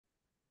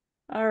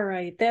All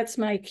right, that's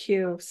my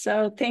cue.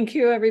 So thank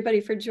you everybody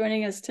for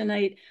joining us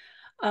tonight.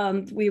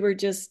 We were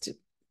just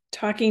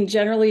talking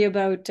generally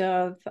about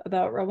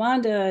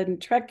Rwanda and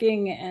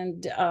trekking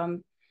and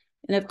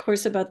of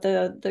course about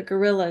the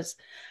gorillas.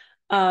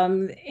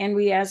 And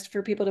we asked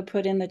for people to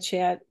put in the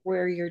chat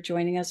where you're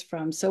joining us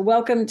from. So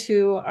welcome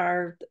to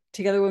our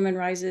Together Women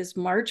Rises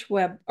March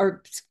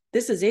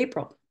this is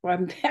April.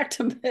 I'm back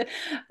to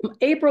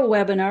April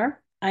webinar.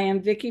 I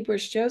am Vicki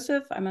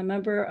Bush-Joseph. I'm a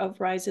member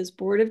of Rise's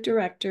Board of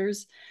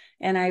Directors,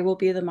 and I will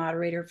be the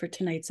moderator for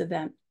tonight's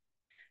event.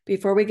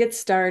 Before we get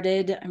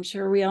started, I'm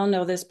sure we all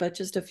know this, but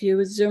just a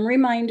few Zoom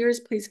reminders.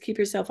 Please keep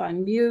yourself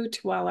on mute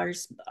while our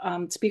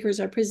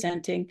speakers are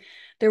presenting.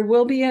 There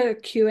will be a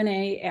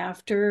Q&A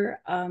after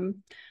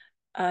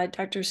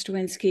Dr.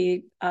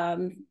 Stoinski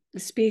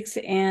speaks,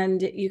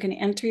 and you can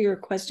enter your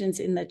questions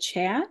in the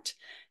chat,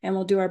 and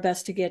we'll do our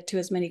best to get to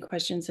as many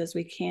questions as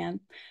we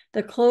can.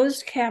 The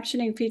closed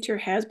captioning feature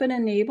has been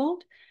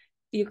enabled.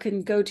 You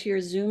can go to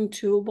your Zoom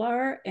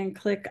toolbar and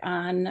click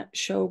on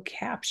Show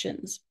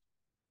Captions.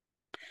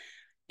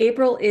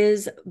 April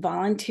is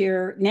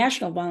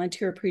National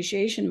Volunteer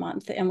Appreciation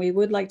Month, and we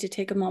would like to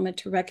take a moment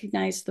to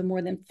recognize the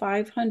more than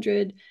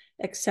 500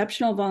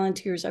 exceptional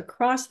volunteers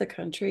across the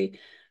country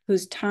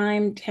whose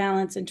time,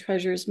 talents, and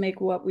treasures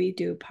make what we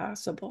do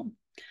possible.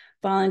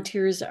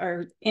 Volunteers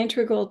are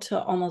integral to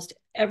almost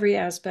every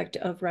aspect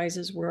of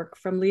Rise's work,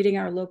 from leading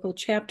our local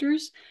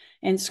chapters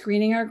and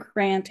screening our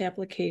grant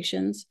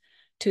applications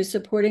to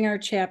supporting our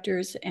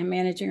chapters and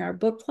managing our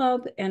book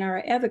club and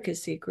our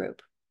advocacy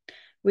group.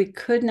 We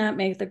could not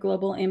make the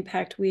global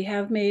impact we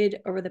have made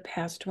over the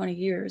past 20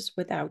 years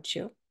without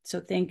you. So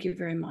thank you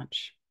very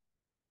much.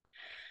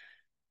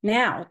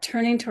 Now,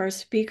 turning to our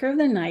speaker of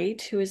the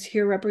night, who is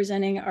here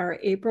representing our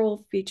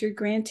April Featured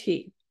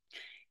Grantee.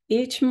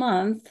 Each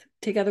month,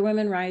 Together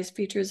Women Rise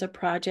features a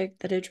project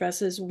that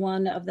addresses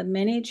one of the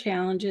many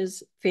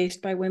challenges faced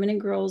by women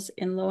and girls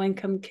in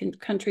low-income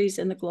countries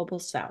in the global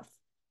South.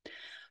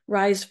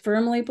 Rise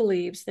firmly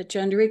believes that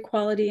gender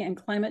equality and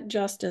climate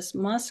justice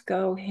must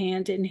go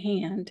hand in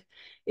hand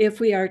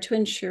if we are to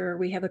ensure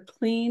we have a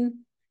clean,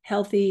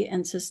 healthy,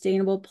 and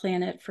sustainable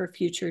planet for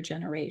future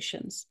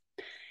generations.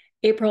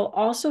 April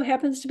also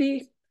happens to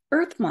be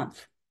Earth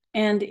Month,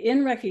 and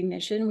in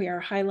recognition, we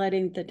are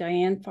highlighting the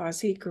Dian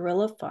Fossey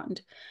Gorilla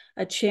Fund,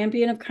 a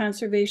champion of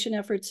conservation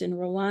efforts in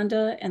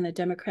Rwanda and the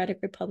Democratic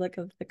Republic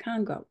of the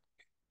Congo.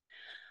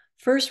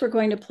 First, we're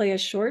going to play a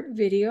short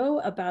video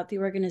about the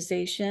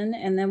organization,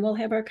 and then we'll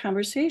have our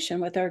conversation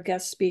with our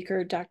guest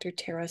speaker, Dr.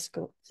 Tara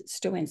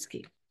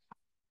Stoinski.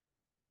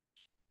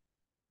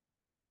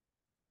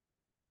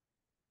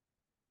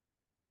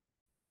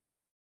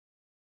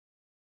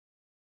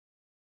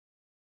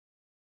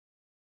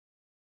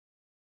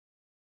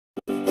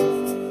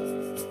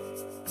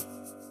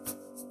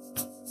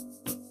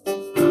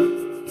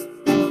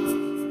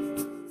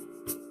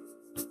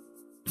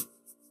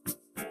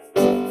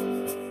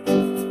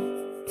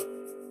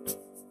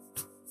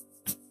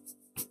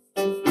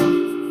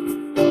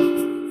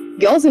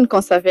 Girls in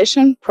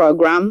Conservation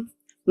program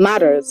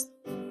matters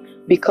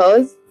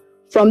because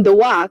from the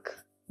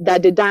work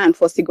that the Dian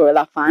Fossey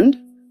Gorilla Fund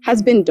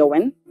has been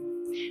doing,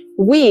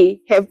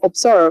 we have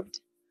observed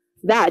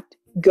that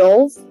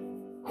girls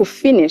who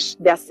finish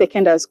their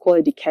secondary school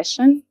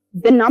education,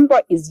 the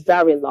number is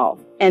very low.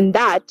 And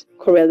that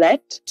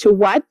correlates to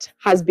what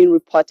has been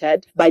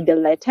reported by the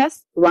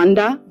latest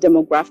Rwanda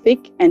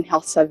Demographic and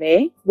Health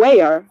Survey,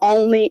 where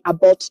only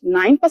about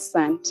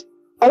 9%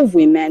 of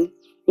women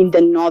in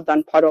the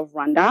northern part of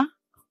Rwanda,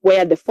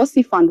 where the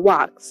Fossey Fund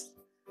works,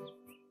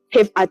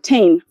 have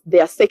attained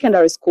their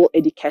secondary school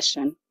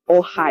education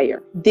or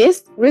higher.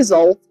 This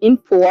results in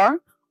poor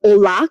or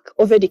lack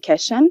of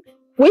education,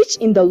 which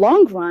in the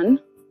long run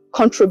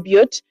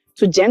contribute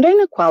to gender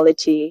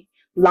inequality,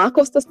 lack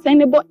of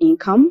sustainable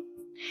income,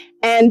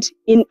 and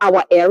in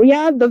our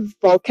area, the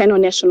Volcano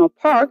National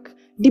Park,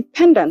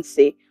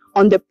 dependency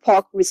on the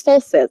park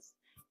resources,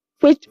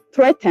 which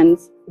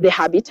threatens the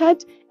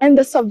habitat and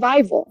the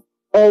survival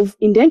of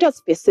endangered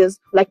species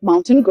like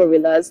mountain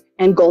gorillas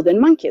and golden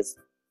monkeys.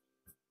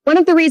 One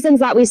of the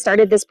reasons that we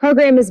started this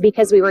program is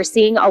because we were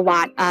seeing a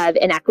lot of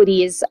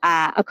inequities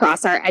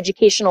across our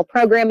educational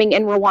programming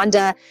in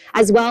Rwanda,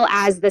 as well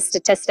as the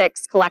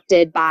statistics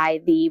collected by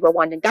the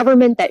Rwandan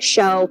government that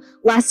show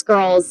less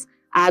girls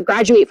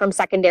graduate from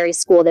secondary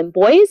school than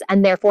boys,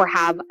 and therefore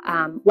have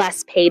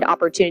less paid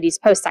opportunities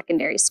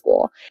post-secondary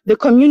school. The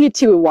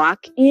community we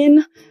work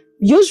in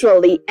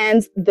usually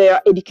ends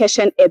their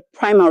education at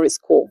primary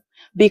school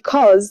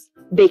because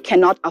they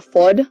cannot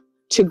afford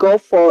to go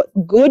for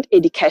good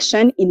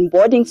education in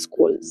boarding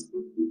schools.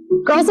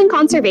 Girls in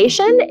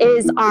Conservation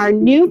is our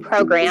new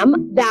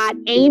program that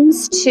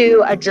aims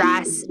to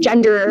address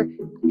gender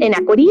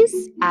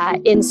inequities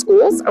in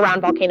schools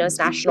around Volcanoes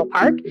National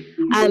Park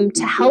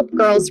to help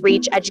girls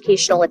reach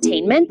educational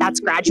attainment. That's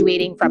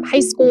graduating from high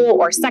school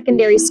or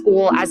secondary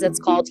school, as it's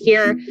called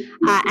here,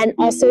 and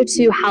also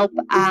to help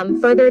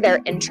further their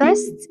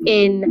interests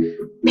in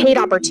paid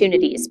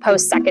opportunities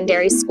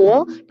post-secondary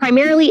school,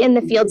 primarily in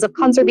the fields of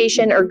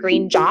conservation or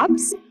green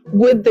jobs.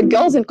 With the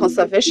Girls in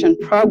Conservation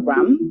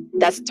program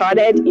that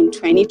started in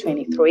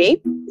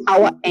 2023,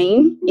 our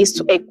aim is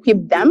to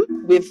equip them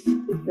with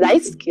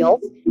life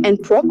skills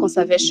and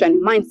pro-conservation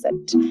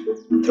mindset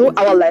through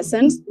our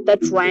lessons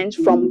that range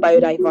from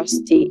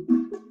biodiversity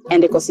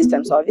and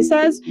ecosystem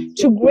services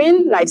to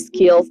green life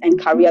skills and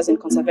careers in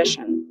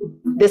conservation.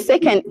 The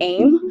second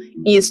aim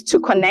is to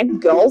connect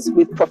girls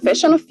with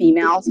professional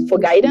females for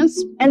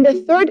guidance. And the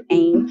third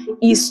aim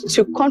is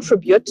to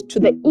contribute to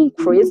the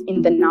increase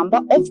in the number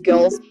of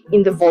girls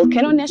in the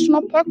Volcano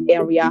National Park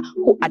area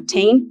who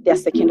attain their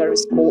secondary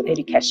school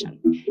education.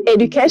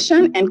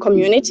 Education and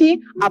community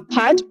are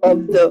part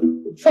of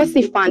the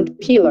Fossey Fund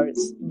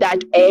pillars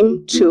that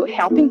aim to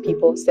helping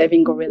people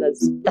saving gorillas.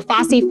 The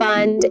Fossey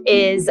Fund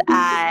is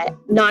a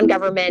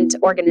non-government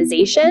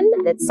organization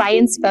that's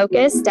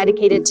science-focused,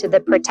 dedicated to the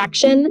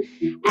protection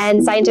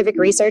and scientific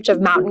research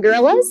of mountain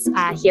gorillas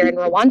here in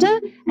Rwanda,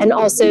 and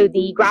also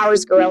the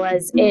Growers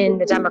gorillas in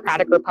the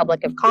Democratic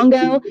Republic of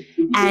Congo.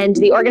 And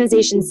the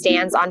organization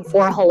stands on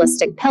 4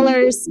 holistic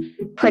pillars.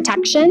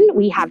 Protection,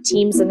 we have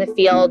teams in the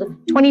field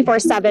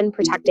 24/7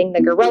 protecting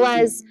the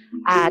gorillas,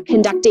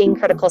 conducting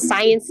critical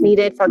science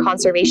needed for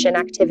conservation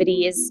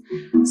activities,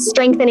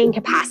 strengthening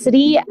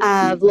capacity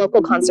of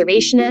local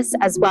conservationists,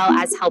 as well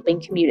as helping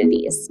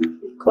communities.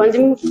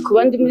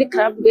 Kuba ndi muri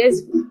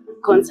Club-based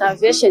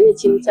conservation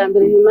ikintu cya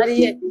mbere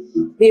bimariye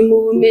bimu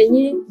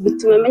bumenyi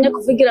bituma menya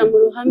kuvugira mu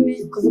ruhame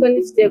kuvuga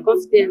nifite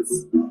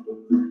confidence.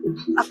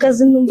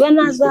 Akazi numva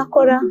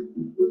nazakora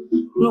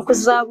ni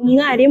ukuzaba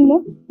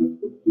umwarimu,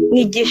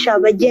 mwigisha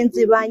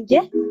abagenzi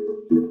banjye,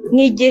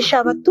 mwigisha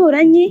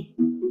abaturanyi,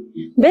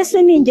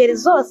 mbese ni ingeri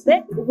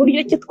zose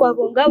uburyo ki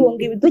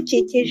twabungabunga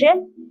ibidukikije.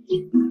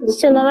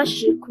 Icyo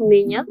nabashije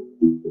kumenya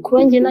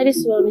kuba njye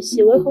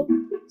narisobanukiweho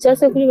cyangwa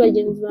se kuri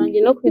bagenzi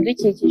banjye no ku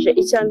bidukikije,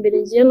 icya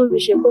mbere ngiye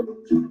numvise ko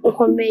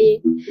nkomeye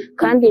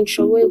kandi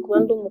nshoboye kuba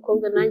ndi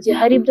umukobwa, nanjye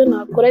hari ibyo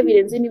nakora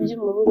birenze n'ibyo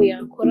umuhungu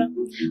yakora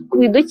ku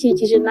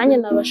bidukikije, nanjye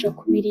nabasha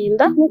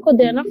kubirinda nk'uko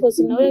Dian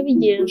Fossey nawe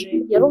yabigenje,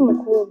 yari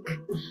umukobwa.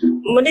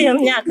 Muri iyo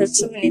myaka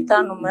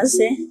 15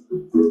 maze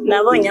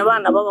nabonye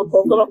abana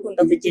b'abakobwa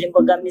bakunda kugira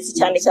imbogamizi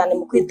cyane cyane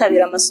mu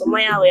kwitabira amasomo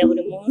yabo ya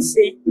buri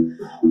munsi,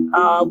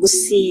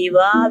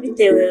 gusiba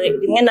bitewe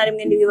rimwe na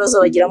rimwe n'ibibazo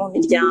bagira mu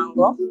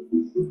miryango.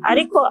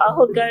 Ariko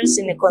aho Girls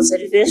in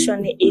Conservation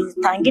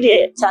itangiriye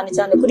cyane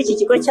cyane kuri iki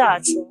kigo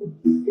cyacu,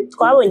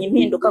 twabonye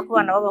impinduka ku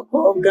bana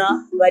b'abakobwa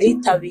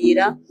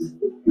baritabira,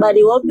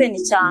 bari open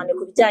cyane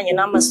ku bijyanye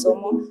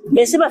n'amasomo,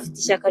 mbese bafite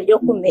ishyaka ryo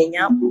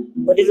kumenya.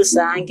 Muri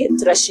rusange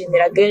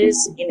turashimira Girls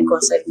in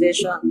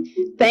Conservation.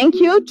 Thank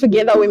you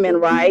Together Women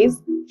Rise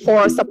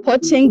for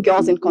supporting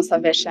Girls in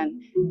Conservation.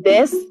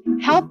 This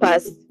helps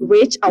us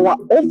reach our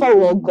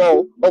overall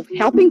goal of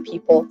helping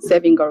people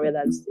saving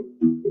gorillas.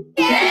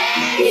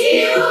 Thank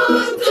you,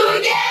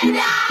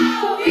 Together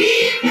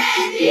Women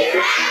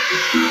Rise.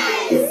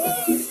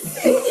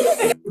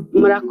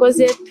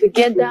 Murakoze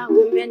Together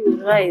Women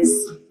Rise.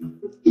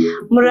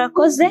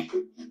 Murakoze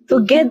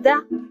Together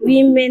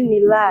Women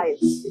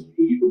Rise.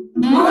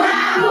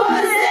 Murakoze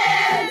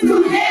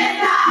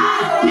Together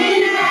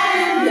Women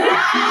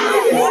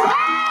Rise.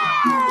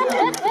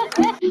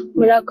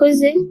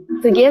 Murakoze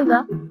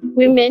Together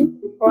Women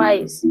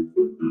Rise.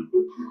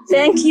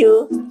 Thank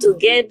you,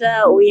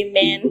 Together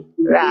Women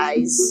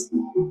Rise.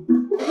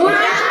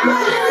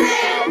 Murakoze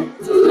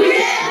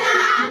Together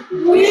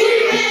Women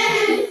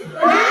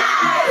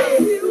Rise.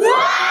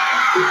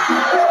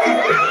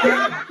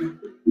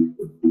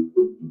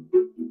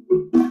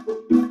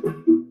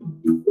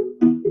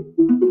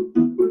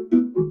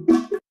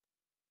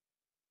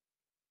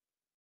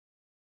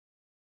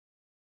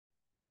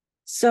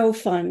 So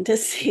fun to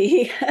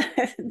see.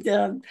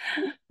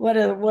 What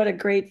a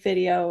great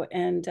video,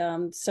 and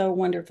so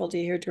wonderful to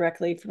hear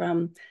directly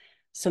from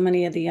so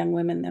many of the young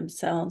women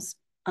themselves.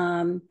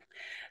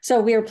 So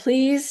we are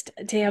pleased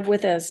to have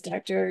with us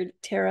Dr.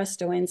 Tara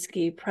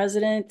Stoinski,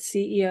 President,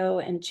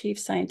 CEO, and Chief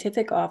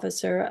Scientific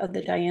Officer of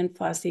the Dian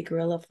Fossey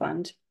Gorilla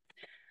Fund.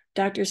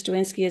 Dr.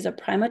 Stoinski is a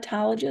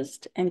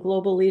primatologist and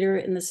global leader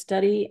in the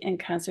study and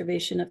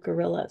conservation of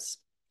gorillas.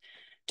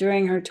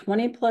 During her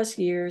 20-plus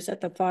years at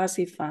the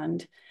Fossey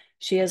Fund,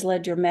 she has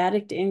led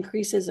dramatic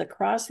increases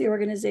across the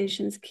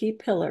organization's key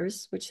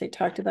pillars, which they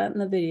talked about in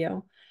the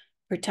video: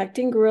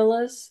 protecting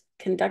gorillas,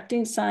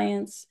 conducting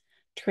science,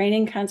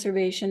 training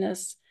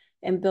conservationists,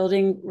 and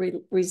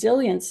building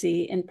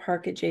resiliency in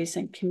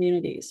park-adjacent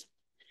communities.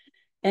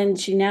 And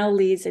she now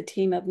leads a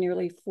team of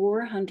nearly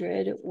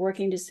 400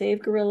 working to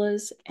save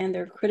gorillas and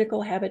their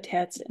critical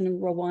habitats in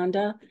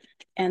Rwanda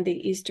and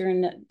the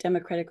Eastern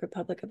Democratic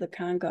Republic of the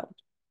Congo.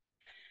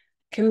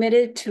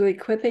 Committed to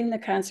equipping the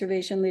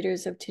conservation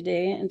leaders of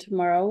today and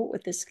tomorrow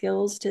with the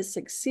skills to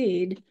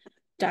succeed,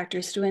 Dr.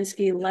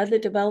 Stoinski led the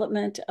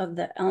development of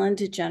the Ellen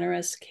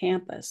DeGeneres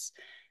campus,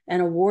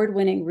 an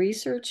award-winning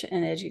research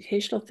and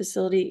educational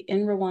facility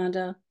in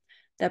Rwanda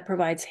that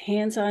provides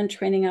hands-on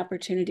training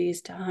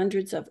opportunities to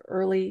hundreds of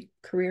early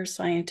career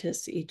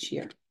scientists each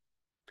year.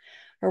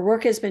 Her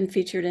work has been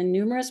featured in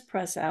numerous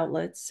press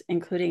outlets,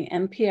 including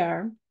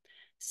NPR,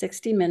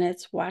 60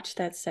 Minutes, watch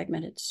that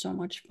segment, it's so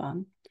much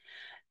fun,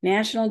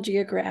 National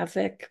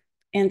Geographic,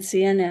 and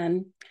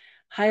CNN,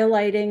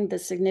 highlighting the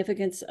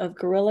significance of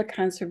gorilla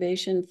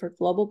conservation for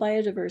global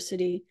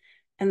biodiversity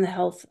and the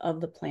health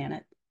of the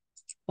planet.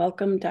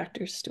 Welcome,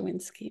 Dr.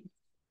 Stoinski.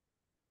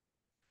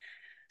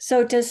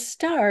 So to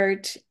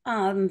start,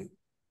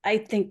 I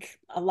think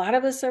a lot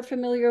of us are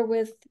familiar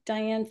with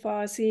Dian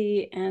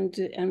Fossey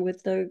and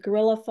with the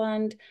Gorilla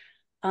Fund.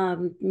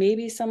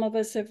 Maybe some of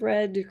us have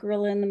read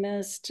Gorilla in the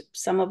Mist.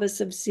 Some of us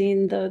have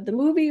seen the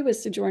movie with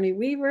Sigourney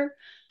Weaver.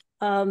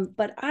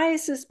 But I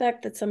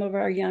suspect that some of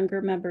our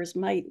younger members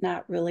might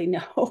not really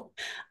know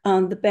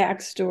the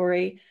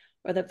backstory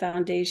or the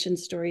foundation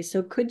story.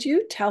 So could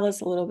you tell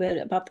us a little bit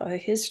about the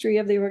history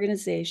of the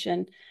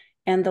organization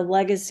and the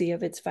legacy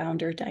of its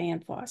founder, Dian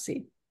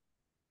Fossey?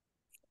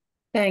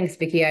 Thanks,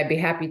 Vicki. I'd be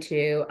happy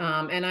to.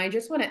 And I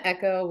just want to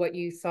echo what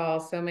you saw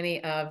so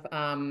many of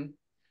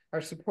our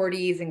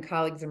supportees and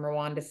colleagues in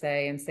Rwanda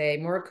say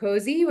more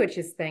cozy, which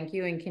is thank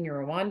you in Kenya,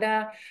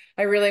 Rwanda.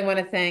 I really want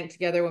to thank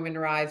Together Women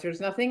Rise.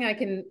 There's nothing I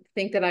can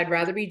think that I'd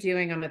rather be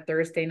doing on a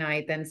Thursday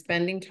night than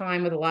spending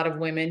time with a lot of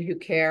women who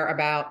care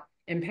about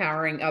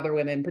empowering other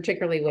women,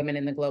 particularly women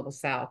in the global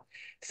South.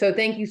 So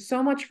thank you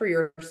so much for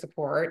your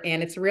support.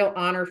 And it's a real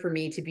honor for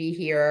me to be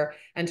here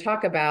and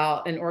talk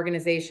about an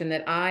organization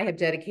that I have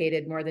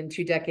dedicated more than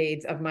 2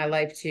 decades of my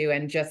life to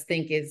and just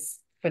think is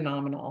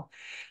phenomenal.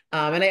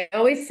 And I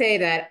always say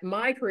that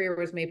my career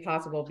was made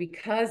possible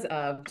because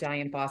of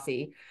Dian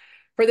Fossey.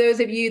 For those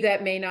of you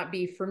that may not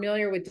be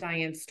familiar with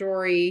Dian's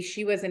story,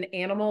 she was an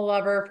animal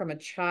lover from a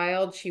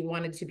child. She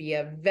wanted to be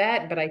a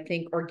vet, but I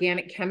think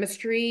organic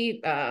chemistry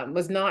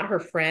was not her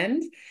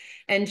friend.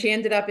 And she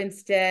ended up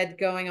instead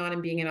going on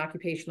and being an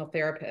occupational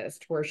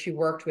therapist where she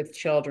worked with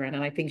children.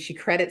 And I think she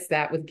credits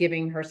that with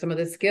giving her some of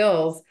the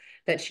skills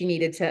that she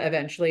needed to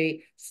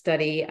eventually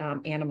study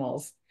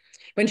animals.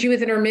 When she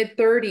was in her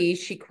mid-30s,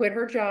 she quit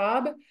her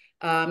job,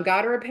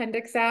 got her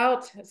appendix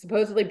out,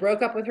 supposedly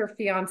broke up with her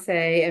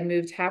fiance, and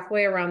moved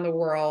halfway around the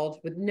world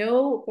with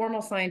no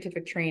formal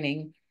scientific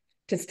training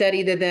to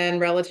study the then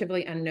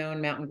relatively unknown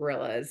mountain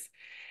gorillas.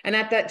 And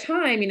at that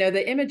time, you know,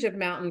 the image of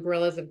mountain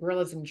gorillas, of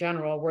gorillas in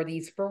general, were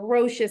these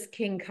ferocious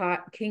King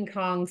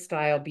Kong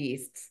style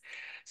beasts.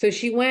 So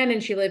she went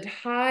and she lived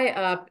high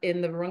up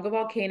in the Virunga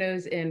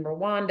volcanoes in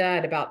Rwanda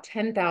at about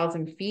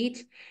 10,000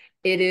 feet.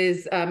 It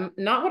is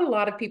not what a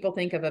lot of people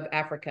think of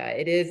Africa.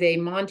 It is a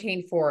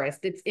montane forest.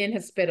 It's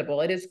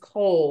inhospitable. It is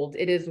cold.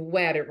 It is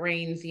wet. It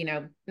rains, you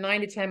know, 9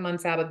 to 10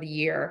 months out of the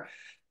year.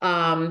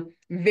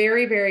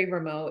 Very, very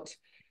remote.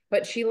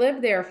 But she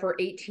lived there for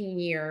 18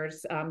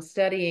 years,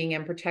 studying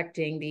and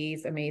protecting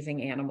these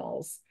amazing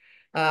animals.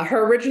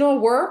 Her original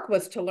work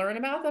was to learn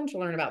about them, to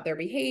learn about their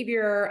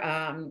behavior,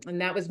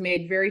 and that was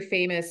made very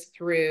famous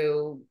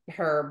through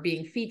her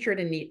being featured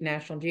in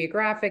National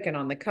Geographic and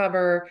on the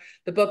cover,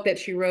 the book that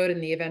she wrote,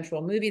 and the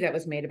eventual movie that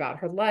was made about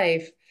her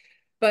life.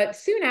 But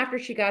soon after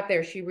she got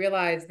there, she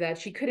realized that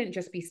she couldn't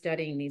just be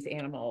studying these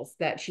animals,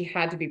 that she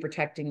had to be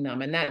protecting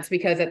them. And that's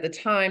because at the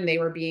time they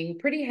were being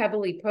pretty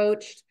heavily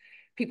poached.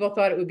 People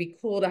thought it would be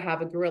cool to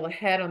have a gorilla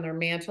head on their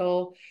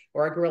mantle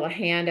or a gorilla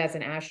hand as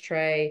an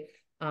ashtray.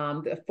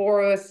 The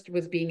forest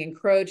was being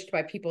encroached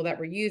by people that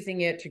were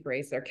using it to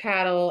graze their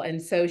cattle.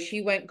 And so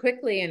she went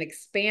quickly and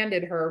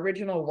expanded her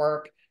original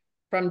work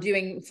from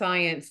doing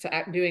science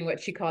to doing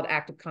what she called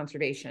active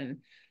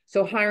conservation.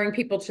 So hiring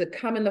people to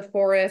come in the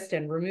forest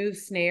and remove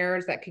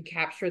snares that could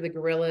capture the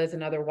gorillas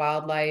and other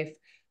wildlife,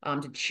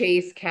 to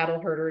chase cattle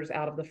herders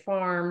out of the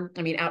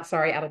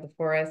out of the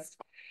forest.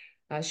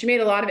 She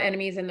made a lot of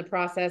enemies in the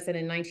process, and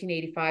in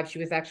 1985, she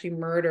was actually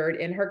murdered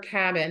in her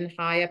cabin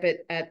high up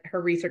at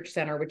her research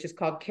center, which is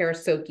called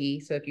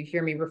Karasoki. So if you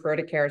hear me refer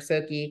to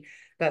Karasoki,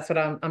 that's what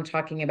I'm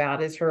talking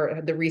about, is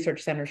the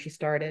research center she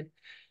started.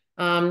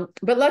 But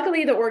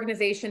luckily, the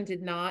organization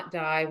did not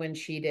die when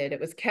she did. It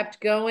was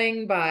kept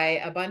going by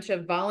a bunch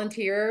of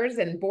volunteers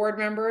and board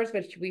members,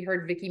 which we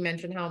heard Vicki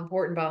mention how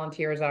important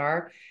volunteers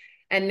are.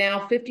 And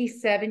now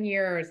 57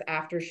 years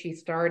after she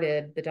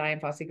started the Dian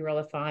Fossey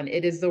Gorilla Fund,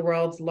 it is the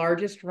world's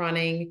largest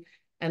running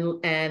and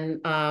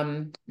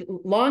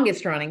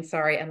longest running,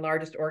 and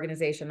largest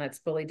organization that's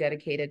fully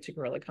dedicated to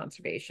gorilla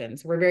conservation.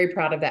 So we're very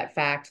proud of that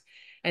fact.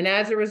 And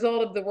as a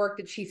result of the work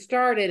that she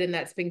started, and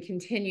that's been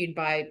continued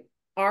by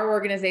our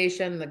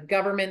organization, the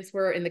governments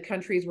in the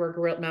countries where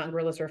mountain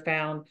gorillas are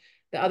found,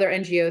 the other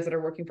NGOs that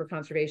are working for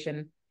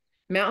conservation,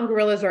 mountain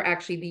gorillas are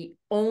actually the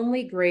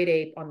only great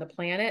ape on the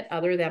planet,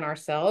 other than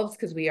ourselves,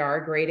 because we are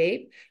a great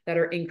ape, that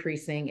are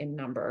increasing in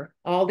number.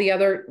 All the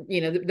other,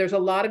 there's a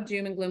lot of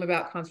doom and gloom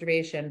about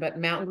conservation, but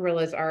mountain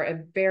gorillas are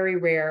a very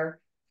rare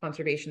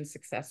conservation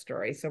success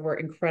story. So we're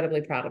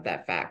incredibly proud of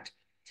that fact.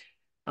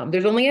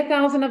 There's only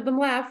 1,000 of them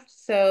left,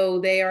 so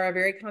they are a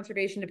very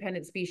conservation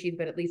dependent species,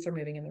 but at least they're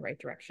moving in the right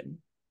direction.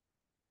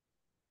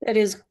 That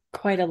is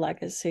quite a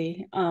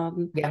legacy.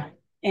 Yeah.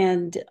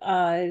 And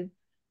I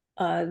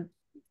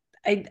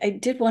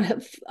did want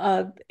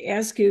to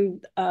ask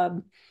you,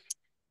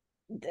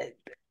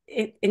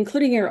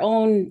 including your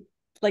own,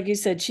 like you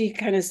said, she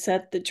kind of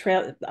set the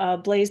trail,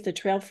 blazed the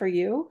trail for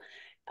you.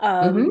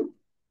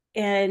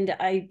 And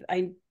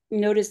I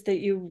noticed that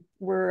you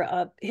were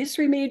a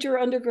history major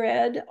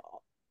undergrad,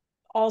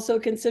 also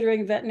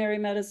considering veterinary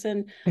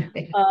medicine.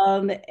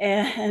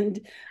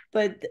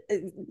 But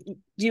do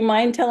you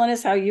mind telling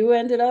us how you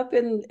ended up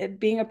in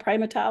being a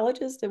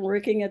primatologist and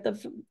working at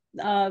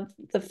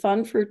the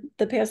fund for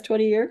the past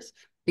 20 years?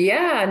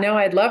 Yeah, no,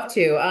 I'd love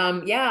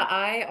to. Yeah,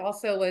 I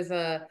also was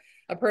a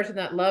person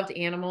that loved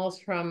animals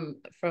from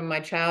my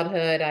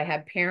childhood. I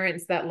had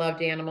parents that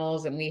loved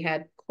animals, and we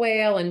had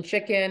quail and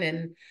chicken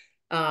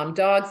and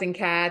dogs and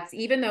cats.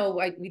 Even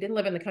though we didn't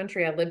live in the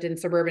country, I lived in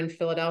suburban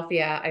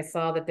Philadelphia. I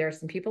saw that there are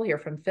some people here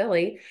from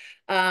Philly,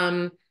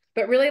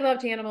 but really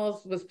loved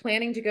animals, was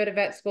planning to go to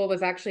vet school,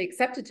 was actually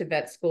accepted to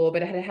vet school,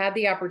 but had had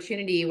the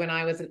opportunity when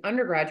I was an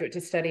undergraduate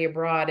to study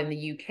abroad in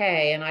the UK.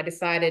 And I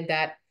decided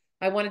that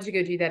I wanted to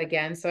go do that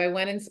again. So I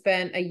went and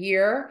spent a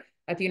year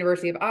at the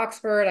University of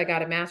Oxford. I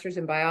got a master's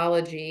in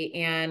biology,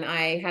 and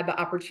I had the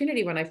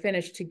opportunity when I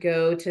finished to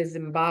go to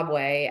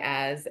Zimbabwe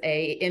as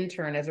a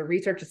intern, as a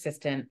research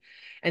assistant,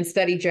 and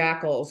study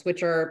jackals,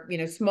 which are,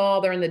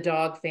 small. They're in the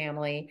dog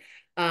family.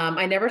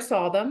 I never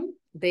saw them.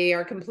 They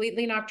are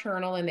completely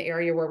nocturnal in the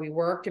area where we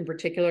worked, in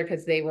particular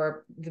because they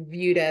were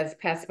viewed as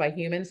pests by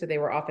humans, so they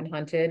were often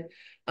hunted.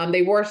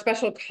 They wore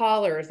special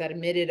collars that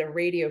emitted a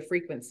radio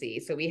frequency.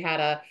 So we had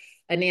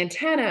an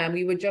antenna, and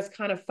we would just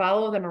kind of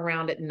follow them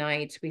around at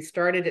night. We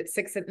started at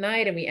 6 at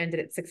night and we ended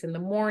at 6 in the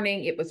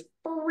morning. It was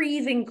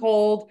freezing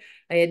cold.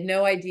 I had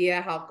no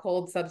idea how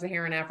cold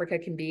sub-Saharan Africa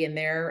can be in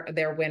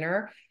their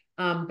winter.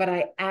 But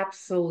I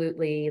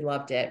absolutely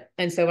loved it.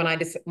 And so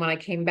when I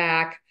came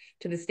back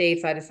to the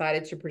States, I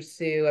decided to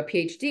pursue a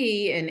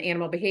PhD in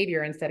animal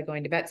behavior instead of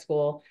going to vet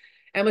school.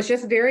 And was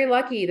just very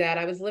lucky that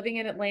I was living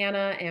in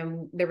Atlanta,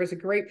 and there was a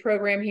great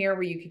program here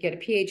where you could get a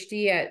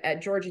PhD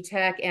at Georgia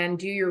Tech and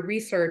do your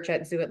research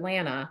at Zoo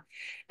Atlanta.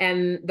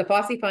 And the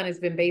Fossey Fund has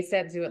been based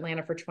at Zoo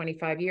Atlanta for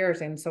 25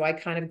 years. And so I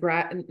kind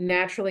of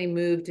naturally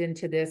moved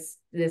into this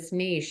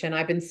niche. And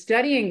I've been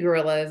studying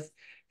gorillas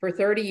for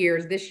 30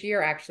 years. This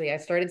year, actually, I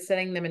started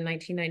studying them in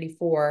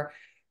 1994,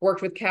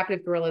 worked with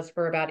captive gorillas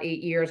for about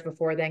 8 years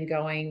before then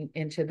going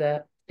into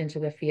the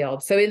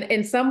field. So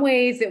in some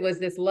ways, it was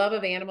this love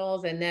of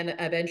animals, and then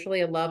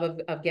eventually a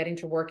love of getting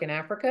to work in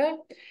Africa.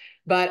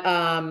 But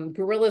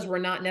gorillas were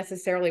not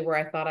necessarily where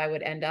I thought I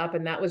would end up,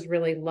 and that was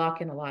really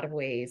luck in a lot of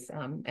ways.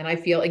 And I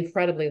feel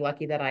incredibly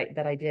lucky that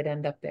I did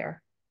end up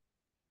there.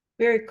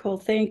 Very cool.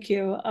 Thank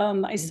you.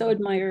 I so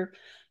admire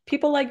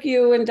people like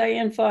you and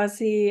Dian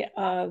Fossey,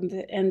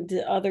 and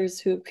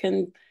others who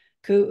can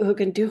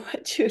do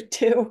what you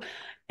do.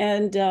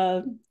 And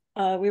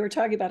we were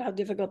talking about how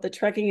difficult the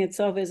trekking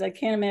itself is. I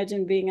can't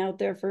imagine being out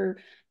there for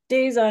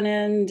days on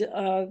end,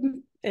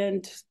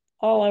 and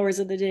all hours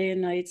of the day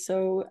and night.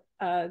 So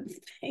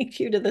thank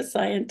you to the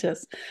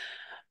scientists.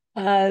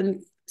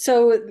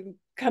 So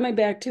coming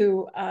back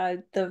to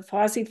the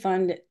Fossey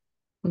Fund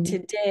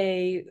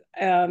today,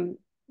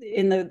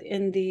 in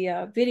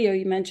the video,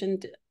 you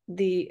mentioned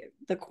the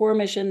core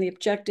mission, the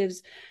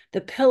objectives,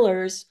 the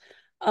pillars.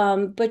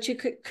 But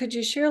could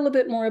you share a little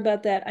bit more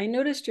about that? I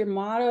noticed your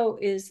motto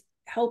is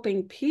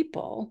helping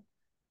people,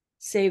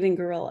 saving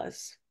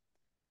gorillas.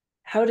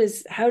 How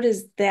does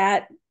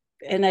that,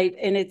 and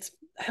it's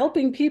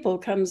helping people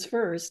comes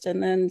first,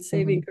 and then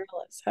saving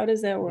gorillas. How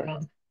does that work?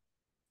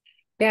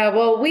 Yeah,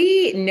 well,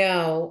 we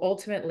know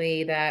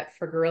ultimately that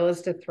for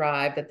gorillas to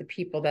thrive, that the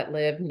people that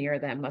live near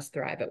them must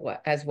thrive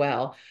as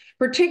well,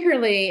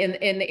 particularly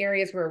in the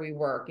areas where we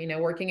work.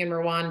 Working in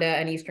Rwanda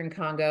and Eastern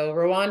Congo.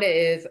 Rwanda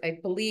is, I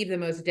believe, the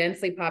most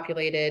densely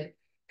populated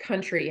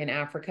country in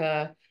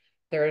Africa.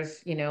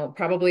 There's,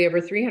 probably over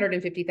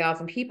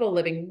 350,000 people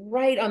living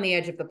right on the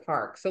edge of the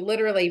park. So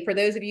literally, for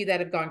those of you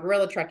that have gone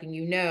gorilla trekking,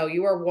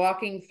 you are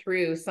walking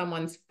through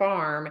someone's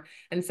farm,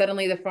 and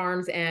suddenly the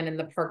farm's end and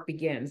the park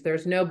begins.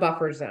 There's no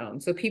buffer zone.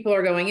 So people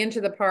are going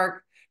into the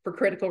park for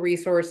critical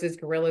resources.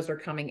 Gorillas are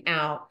coming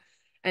out.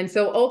 And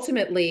so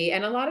ultimately,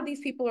 and a lot of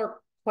these people are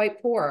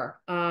quite poor.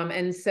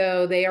 And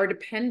so they are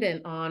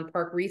dependent on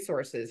park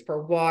resources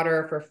for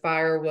water, for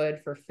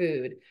firewood, for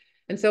food.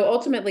 And so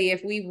ultimately,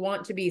 if we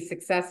want to be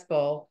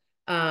successful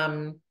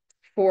in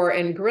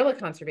gorilla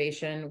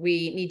conservation,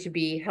 we need to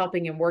be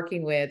helping and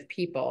working with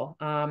people.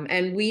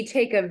 And we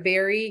take a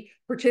very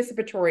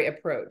participatory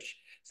approach.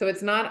 So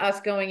it's not us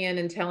going in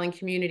and telling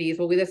communities,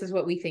 well, this is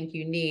what we think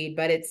you need,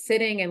 but it's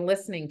sitting and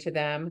listening to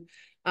them,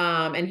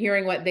 and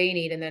hearing what they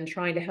need, and then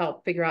trying to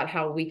help figure out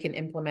how we can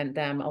implement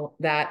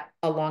that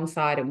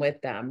alongside and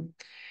with them.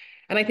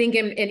 And I think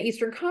in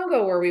Eastern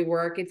Congo, where we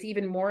work, it's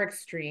even more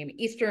extreme.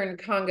 Eastern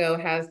Congo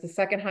has the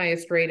second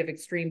highest rate of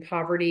extreme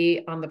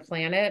poverty on the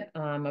planet.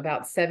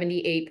 About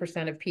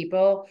 78% of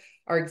people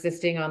are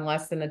existing on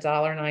less than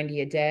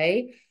 $1.90 a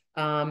day.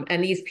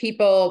 And these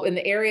people in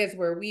the areas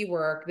where we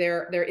work,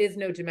 there is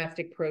no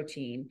domestic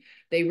protein.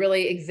 They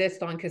really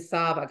exist on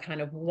cassava,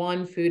 kind of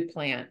one food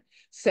plant.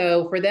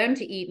 So for them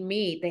to eat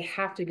meat, they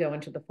have to go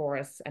into the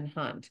forests and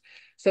hunt.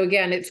 So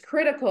again, it's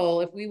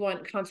critical if we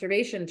want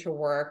conservation to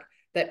work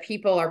that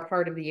people are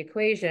part of the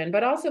equation,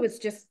 but also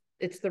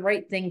it's the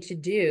right thing to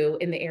do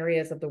in the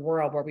areas of the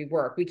world where we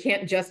work. We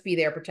can't just be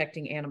there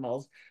protecting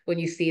animals when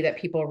you see that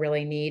people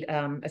really need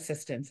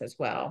assistance as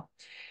well.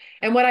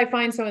 And what I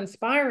find so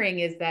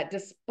inspiring is that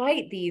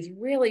despite these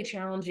really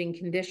challenging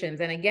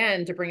conditions, and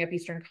again, to bring up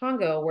Eastern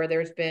Congo, where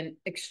there's been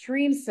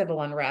extreme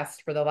civil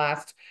unrest for the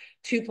last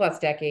 2+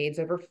 decades,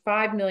 over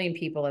 5 million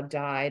people have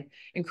died,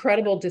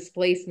 incredible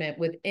displacement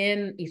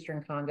within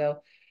Eastern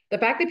Congo. The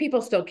fact that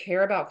people still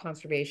care about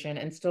conservation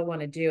and still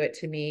want to do it,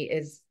 to me,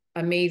 is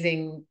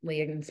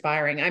amazingly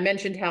inspiring. I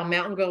mentioned how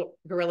mountain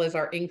gorillas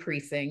are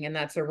increasing, and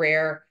that's a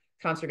rare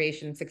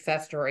conservation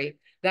success story.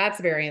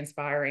 That's very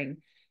inspiring.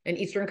 In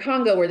Eastern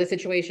Congo, where the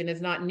situation is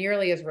not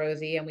nearly as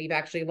rosy, and we've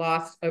actually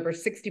lost over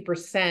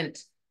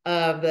 60%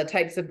 of the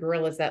types of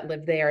gorillas that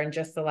live there in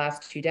just the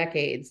last 2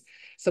 decades.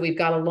 So we've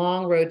got a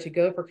long road to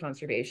go for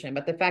conservation.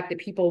 But the fact that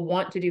people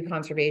want to do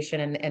conservation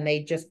and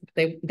they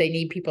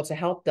need people to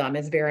help them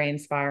is very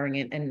inspiring,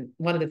 and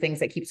one of the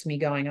things that keeps me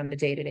going on a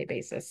day-to-day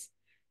basis.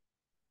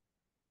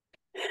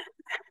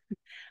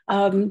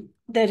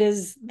 That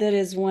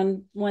is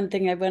one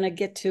thing I want to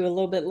get to a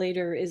little bit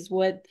later, is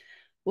what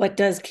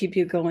does keep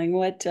you going?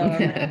 What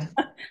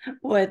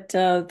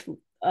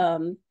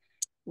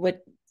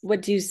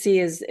do you see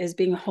as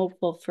being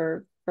hopeful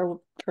for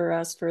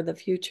us for the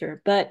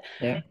future? But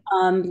yeah.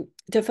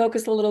 To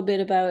focus a little bit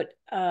about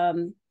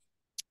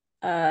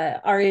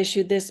our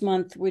issue this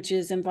month, which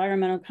is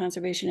environmental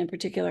conservation, in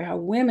particular, how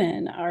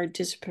women are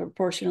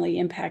disproportionately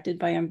impacted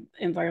by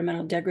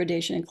environmental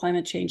degradation and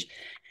climate change.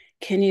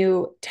 Can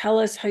you tell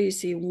us how you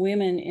see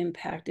women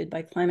impacted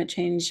by climate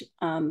change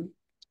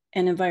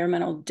and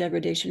environmental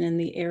degradation in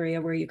the area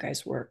where you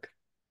guys work?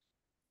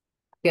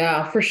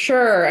 Yeah, for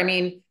sure. I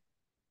mean,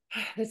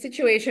 the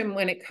situation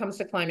when it comes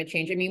to climate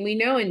change, I mean, we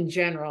know in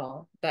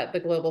general that the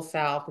global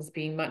south is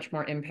being much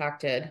more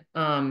impacted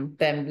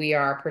than we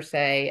are per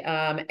se.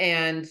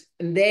 And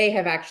they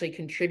have actually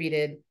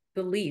contributed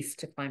the least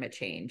to climate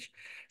change.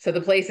 So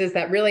the places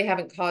that really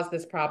haven't caused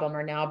this problem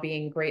are now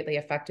being greatly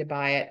affected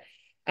by it.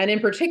 And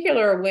in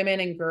particular, women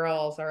and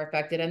girls are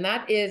affected. And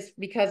that is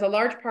because a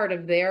large part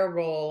of their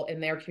role in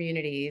their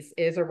communities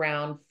is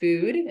around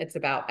food. It's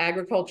about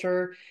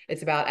agriculture.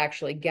 It's about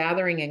actually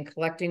gathering and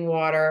collecting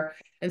water.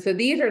 And so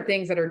these are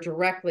things that are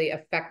directly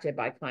affected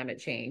by climate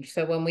change.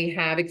 So when we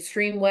have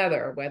extreme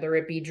weather, whether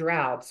it be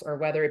droughts or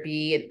whether it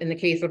be, in the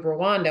case of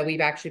Rwanda,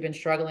 we've actually been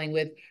struggling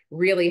with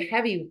really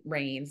heavy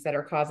rains that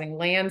are causing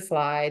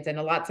landslides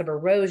and lots of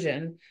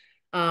erosion.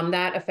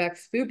 That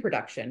affects food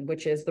production,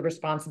 which is the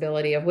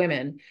responsibility of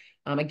women.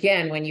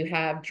 Again, when you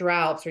have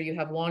droughts or you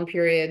have long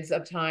periods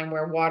of time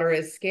where water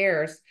is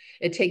scarce,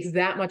 it takes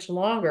that much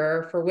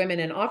longer for women,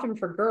 and often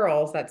for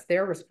girls, that's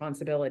their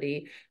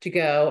responsibility to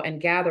go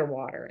and gather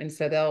water. And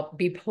so they'll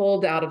be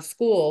pulled out of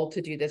school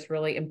to do this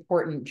really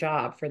important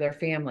job for their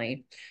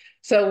family.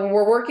 So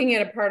we're working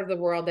in a part of the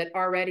world that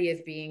already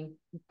is being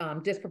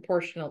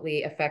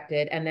disproportionately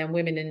affected, and then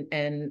women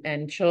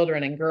and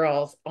children and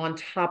girls on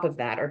top of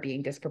that are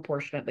being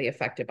disproportionately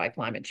affected by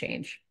climate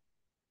change.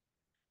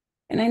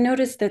 And I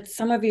noticed that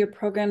some of your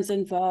programs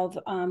involve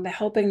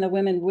helping the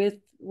women with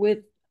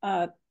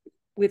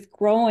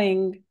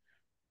growing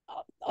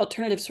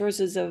alternative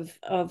sources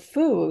of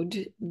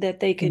food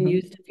that they can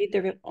use to feed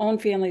their own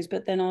families,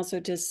 but then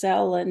also to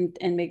sell and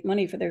make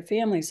money for their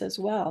families as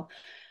well.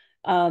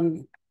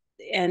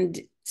 And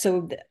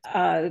so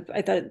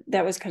I thought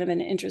that was kind of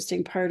an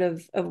interesting part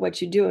of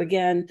what you do.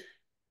 Again,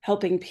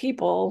 helping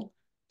people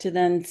to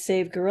then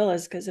save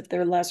gorillas, because if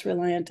they're less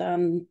reliant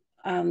on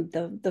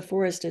the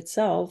forest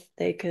itself,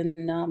 they can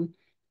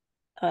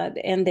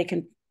and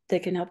they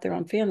can help their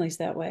own families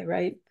that way,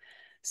 right?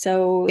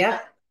 So yeah.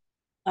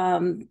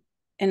 And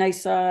I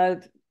saw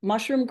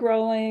mushroom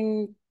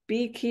growing,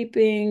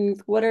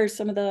 beekeeping. What are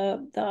some of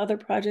the other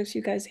projects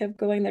you guys have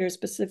going that are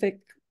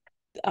specific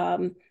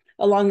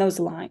along those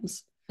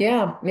lines?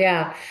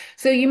 Yeah.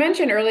 So you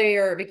mentioned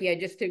earlier, Vicki,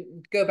 just to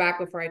go back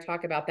before I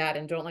talk about that,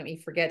 and don't let me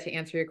forget to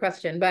answer your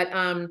question, but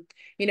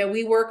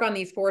we work on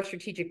these 4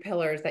 strategic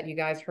pillars that you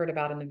guys heard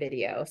about in the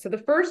video. So the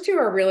first 2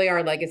 are really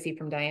our legacy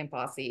from Dian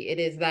Fossey. It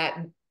is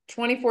that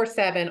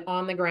 24/7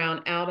 on the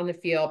ground, out in the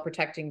field,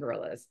 protecting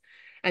gorillas.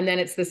 And then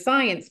it's the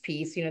science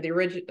piece, the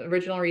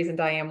original reason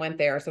Dian went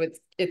there. So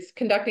it's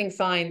conducting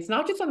science,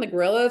 not just on the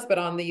gorillas, but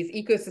on these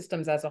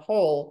ecosystems as a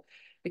whole.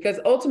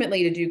 Because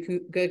ultimately, to do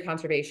good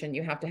conservation,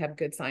 you have to have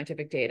good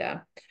scientific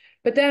data.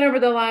 But then over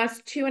the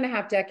last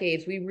 2.5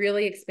 decades, we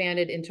really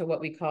expanded into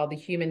what we call the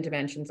human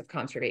dimensions of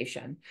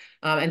conservation.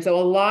 And so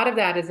a lot of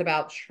that is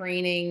about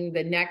training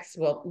the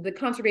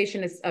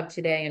conservationists of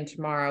today and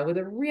tomorrow with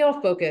a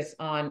real focus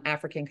on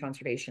African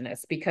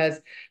conservationists, because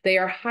they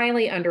are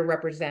highly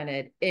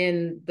underrepresented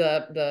in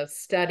the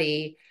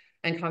study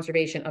and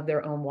conservation of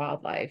their own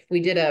wildlife.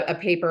 We did a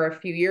paper a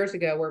few years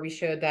ago where we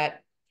showed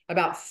that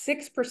about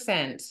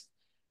 6%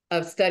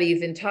 of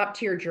studies in top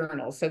tier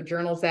journals, so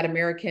journals that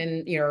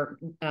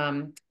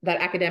that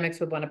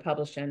academics would want to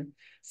publish in,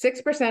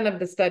 6% of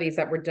the studies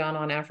that were done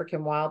on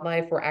African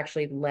wildlife were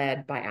actually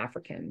led by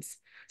Africans.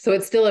 So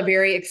it's still a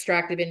very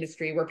extractive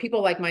industry where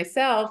people like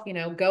myself,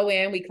 go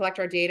in, we collect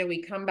our data,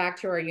 we come back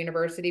to our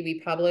university, we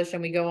publish,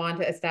 and we go on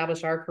to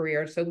establish our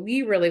career. So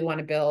we really want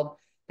to build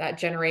that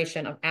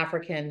generation of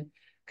African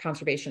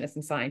conservationists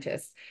and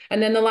scientists.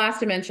 And then the last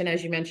dimension,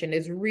 as you mentioned,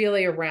 is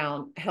really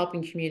around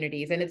helping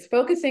communities. And it's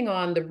focusing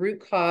on the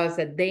root cause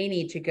that they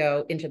need to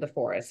go into the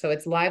forest. So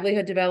it's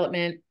livelihood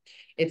development,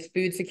 it's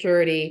food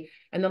security,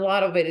 and a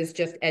lot of it is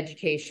just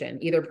education,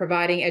 either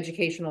providing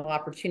educational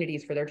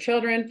opportunities for their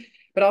children,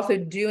 but also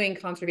doing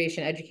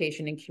conservation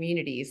education in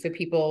communities so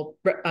people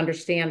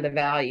understand the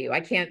value.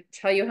 I can't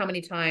tell you how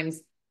many times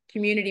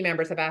community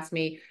members have asked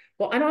me,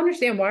 well, I don't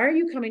understand. Why are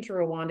you coming to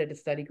Rwanda to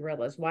study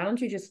gorillas? Why don't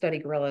you just study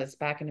gorillas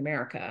back in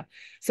America?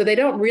 So they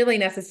don't really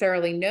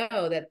necessarily know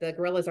that the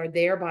gorillas are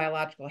their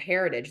biological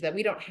heritage, that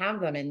we don't have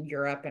them in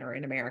Europe or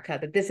in America,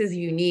 that this is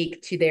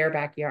unique to their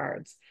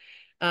backyards.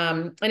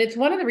 And it's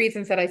one of the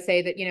reasons that I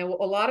say that, a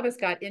lot of us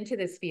got into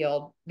this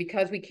field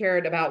because we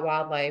cared about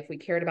wildlife, we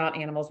cared about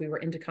animals, we were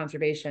into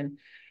conservation.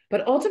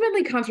 But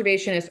ultimately,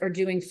 conservationists are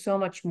doing so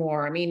much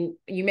more. I mean,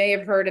 you may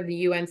have heard of the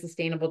UN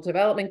Sustainable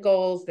Development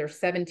Goals. There's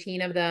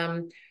 17 of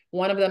them.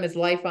 One of them is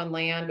life on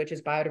land, which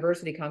is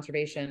biodiversity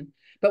conservation.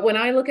 But when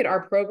I look at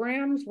our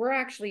programs, we're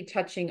actually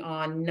touching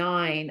on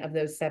 9 of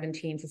those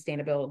 17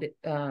 sustainable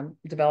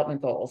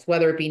development goals,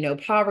 whether it be no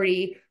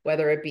poverty,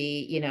 whether it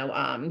be,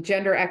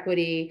 gender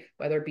equity,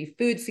 whether it be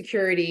food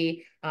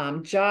security,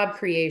 job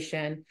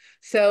creation.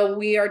 So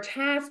we are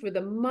tasked with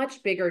a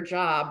much bigger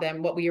job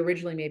than what we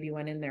originally maybe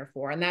went in there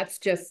for. And that's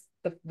just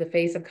the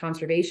face of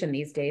conservation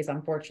these days,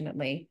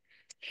 unfortunately.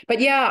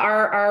 But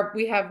yeah,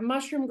 we have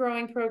mushroom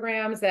growing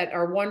programs that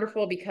are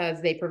wonderful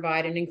because they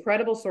provide an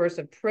incredible source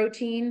of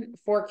protein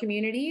for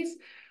communities,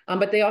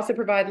 but they also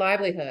provide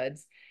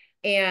livelihoods.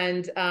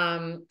 And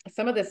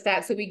some of the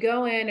stats, so we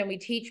go in and we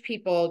teach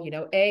people,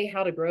 A,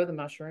 how to grow the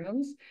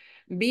mushrooms.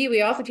 B,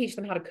 we also teach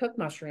them how to cook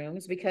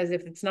mushrooms, because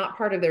if it's not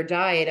part of their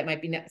diet, it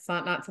might be not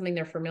something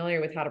they're familiar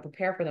with how to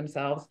prepare for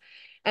themselves.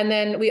 And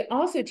then we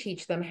also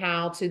teach them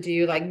how to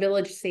do like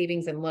village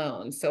savings and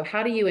loans. So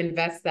how do you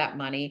invest that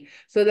money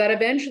so that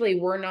eventually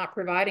we're not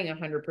providing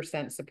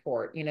 100%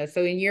 support?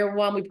 So in year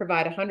 1, we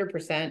provide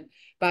 100%.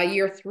 By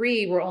year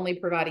 3, we're only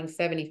providing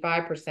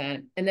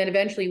 75%. And then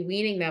eventually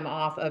weaning them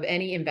off of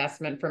any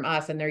investment from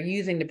us. And they're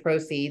using the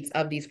proceeds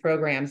of these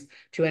programs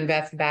to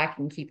invest back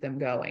and keep them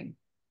going.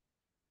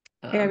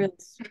 We've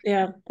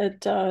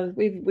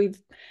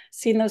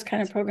seen those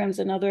kind of programs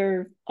in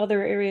other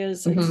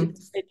areas. It's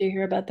exciting to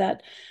hear about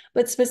that.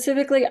 But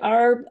specifically,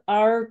 our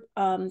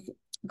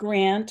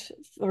grant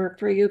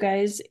for you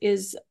guys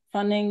is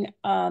funding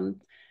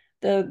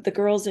the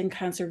Girls in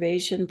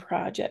Conservation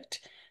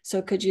project.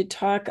 So could you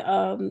talk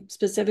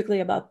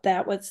specifically about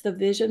that? What's the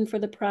vision for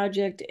the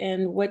project,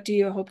 and what do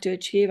you hope to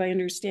achieve? I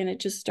understand it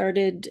just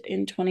started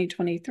in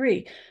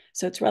 2023,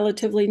 so it's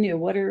relatively new.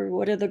 What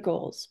are the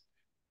goals?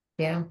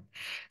 Yeah.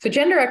 So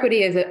gender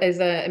equity is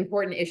an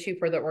important issue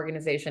for the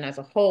organization as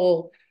a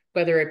whole,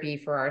 whether it be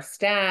for our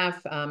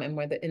staff and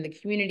whether in the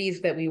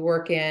communities that we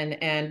work in.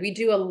 And we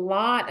do a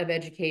lot of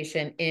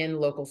education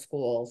in local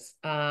schools.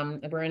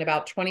 We're in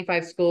about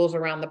 25 schools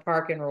around the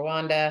park in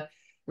Rwanda,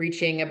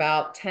 reaching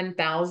about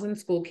 10,000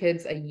 school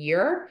kids a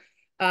year.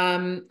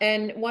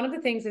 And one of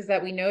the things is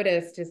that we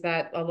noticed is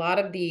that a lot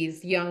of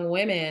these young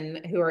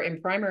women who are in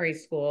primary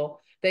school,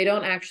 they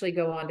don't actually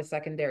go on to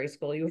secondary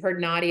school. You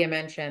heard Nadia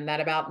mention that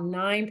about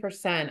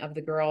 9% of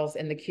the girls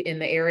in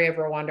the area of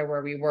Rwanda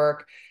where we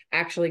work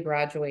actually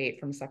graduate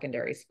from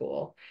secondary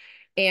school.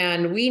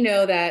 And we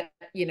know that,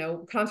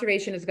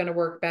 conservation is going to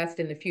work best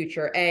in the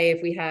future,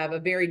 if we have a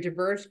very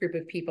diverse group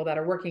of people that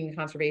are working in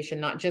conservation,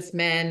 not just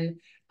men,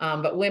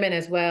 but women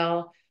as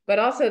well. But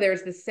also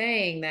there's the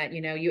saying that,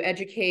 you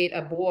educate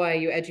a boy,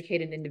 you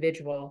educate an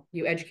individual,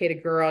 you educate a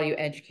girl, you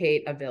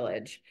educate a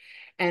village.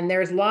 And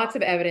there's lots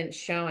of evidence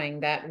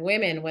showing that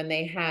women, when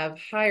they have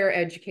higher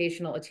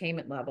educational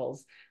attainment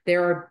levels,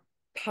 there are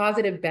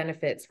positive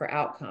benefits for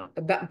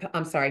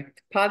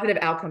positive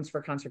outcomes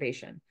for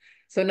conservation.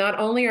 So not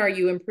only are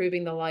you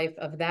improving the life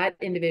of that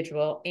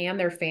individual and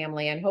their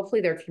family and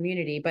hopefully their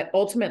community, but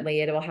ultimately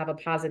it will have a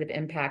positive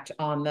impact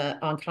on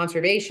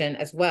conservation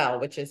as well,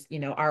 which is,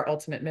 our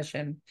ultimate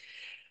mission.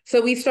 So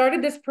we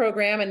started this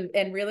program,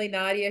 and really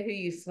Nadia, who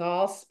you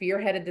saw,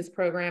 spearheaded this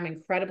program,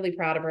 incredibly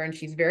proud of her, and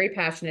she's very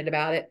passionate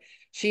about it.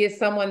 She is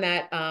someone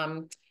that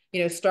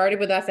started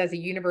with us as a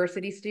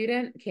university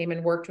student, came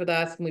and worked with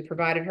us, and we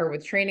provided her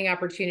with training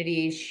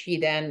opportunities. She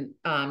then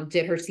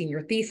did her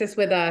senior thesis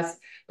with us,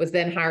 was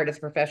then hired as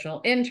a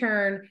professional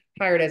intern,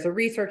 hired as a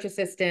research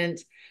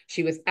assistant.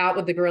 She was out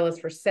with the guerrillas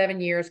for 7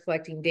 years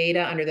collecting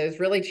data under those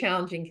really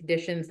challenging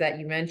conditions that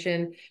you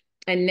mentioned.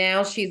 And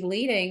now she's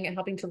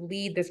helping to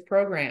lead this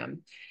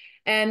program.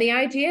 And the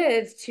idea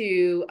is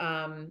to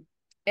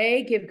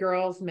give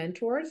girls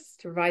mentors,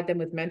 to provide them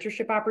with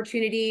mentorship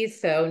opportunities.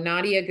 So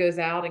Nadia goes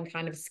out and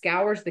kind of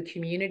scours the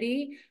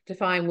community to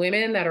find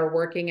women that are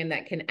working and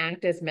that can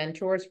act as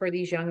mentors for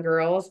these young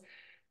girls.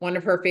 One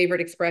of her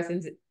favorite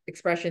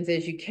expressions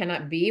is, you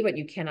cannot be what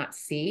you cannot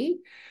see.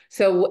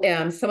 So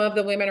some of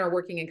the women are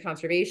working in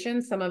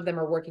conservation. Some of them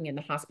are working in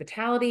the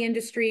hospitality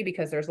industry,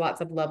 because there's lots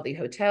of lovely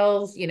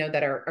hotels,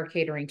 that are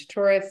catering to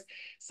tourists.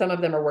 Some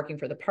of them are working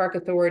for the park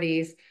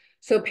authorities.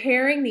 So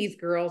pairing these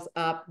girls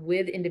up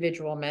with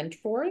individual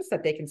mentors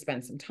that they can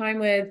spend some time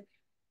with,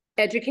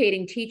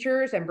 educating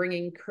teachers and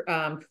bringing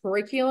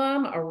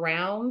curriculum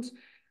around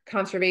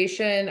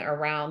conservation,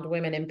 around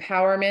women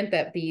empowerment,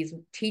 that these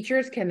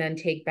teachers can then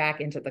take back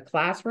into the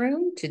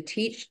classroom to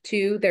teach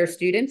to their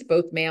students,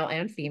 both male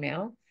and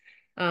female.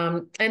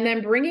 And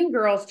then bringing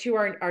girls to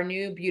our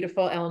new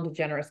beautiful Ellen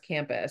DeGeneres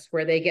campus,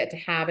 where they get to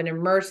have an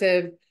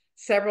immersive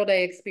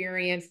several-day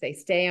experience. They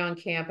stay on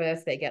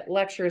campus, they get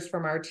lectures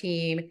from our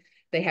team,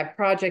 they have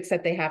projects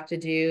that they have to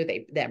do,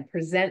 they then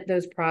present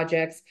those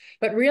projects,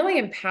 but really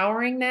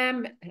empowering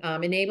them,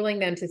 enabling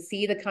them to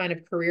see the kind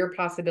of career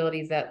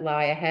possibilities that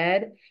lie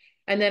ahead.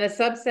 And then a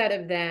subset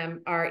of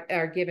them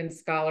are given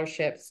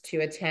scholarships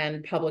to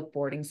attend public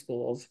boarding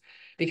schools,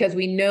 because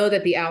we know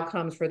that the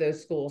outcomes for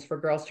those schools for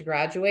girls to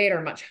graduate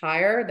are much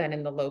higher than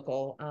in the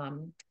local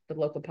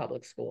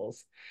public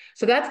schools.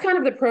 So that's kind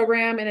of the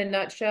program in a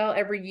nutshell.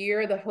 Every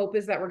year, the hope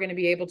is that we're going to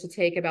be able to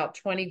take about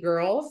 20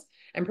 girls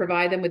and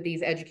provide them with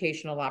these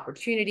educational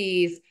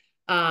opportunities.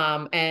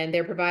 And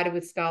they're provided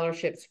with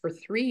scholarships for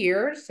 3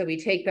 years. So we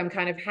take them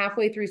kind of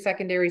halfway through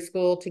secondary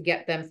school to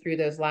get them through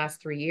those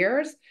last 3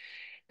 years.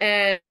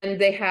 And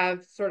they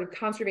have sort of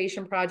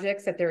conservation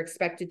projects that they're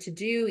expected to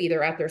do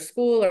either at their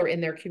school or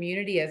in their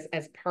community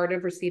as part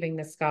of receiving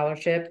this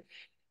scholarship.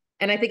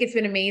 And I think it's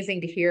been amazing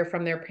to hear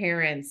from their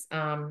parents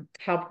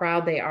how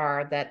proud they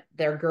are that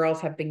their girls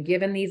have been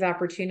given these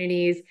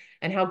opportunities,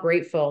 and how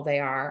grateful they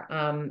are.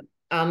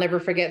 I'll never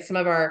forget, some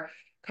of our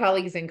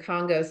colleagues in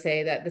Congo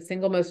say that the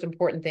single most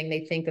important thing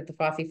they think that the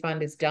Fossey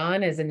Fund has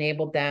done is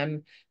enabled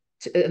them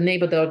to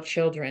enable their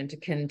children to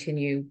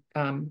continue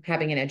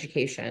having an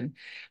education.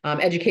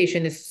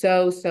 Education is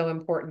so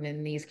important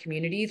in these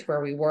communities where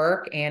we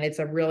work, and it's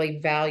a really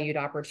valued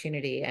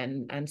opportunity.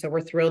 And so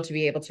we're thrilled to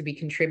be able to be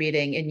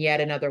contributing in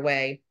yet another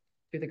way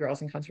through the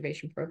Girls in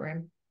Conservation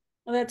program.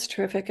 Well, that's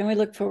terrific. And we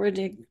look forward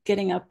to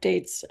getting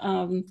updates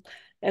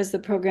as the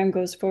program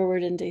goes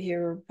forward, and to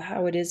hear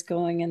how it is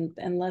going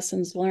and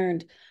lessons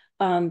learned.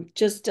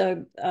 Just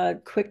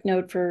a quick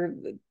note for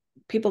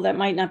people that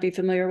might not be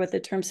familiar with the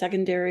term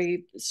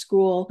secondary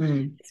school.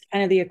 It's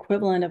kind of the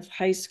equivalent of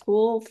high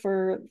school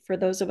for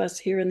those of us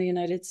here in the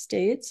United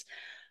States.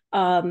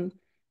 And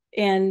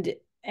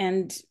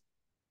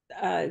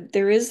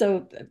there is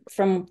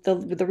from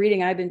the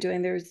reading I've been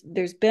doing,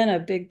 there's been a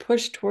big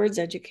push towards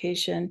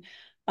education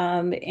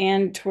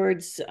and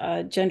towards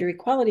gender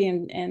equality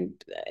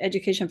and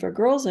education for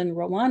girls in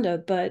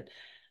Rwanda. But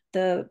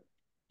the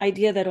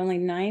idea that only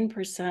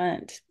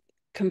 9%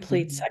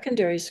 complete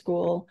secondary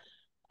school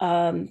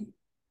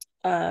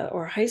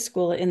or high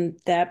school in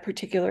that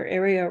particular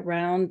area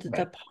around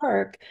the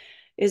park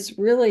is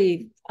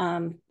really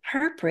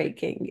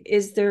heartbreaking.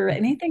 Is there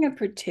anything in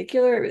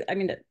particular? I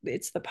mean,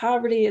 it's the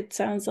poverty, it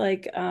sounds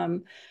like.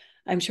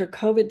 I'm sure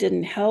COVID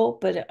didn't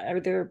help, but are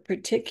there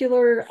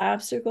particular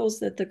obstacles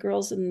that the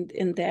girls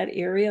in that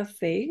area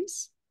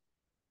face?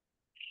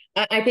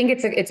 I think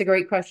it's a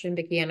great question,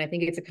 Vicki, and I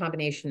think it's a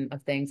combination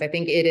of things. I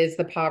think it is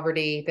the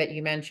poverty that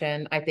you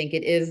mentioned. I think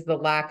it is the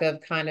lack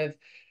of kind of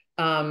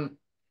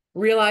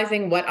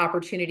realizing what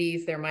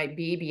opportunities there might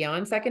be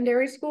beyond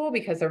secondary school,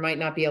 because there might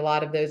not be a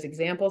lot of those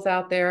examples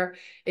out there.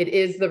 It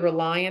is the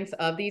reliance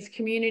of these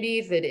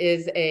communities.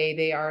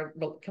 They are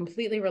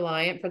completely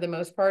reliant for the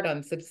most part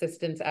on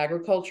subsistence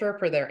agriculture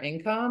for their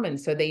income. And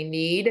so they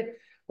need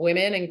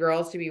women and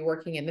girls to be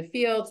working in the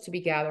fields, to be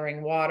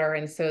gathering water.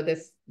 And so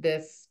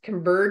this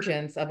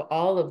convergence of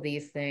all of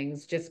these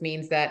things just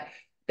means that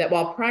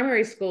while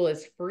primary school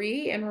is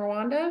free in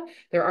Rwanda,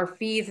 there are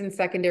fees in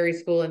secondary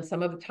school, and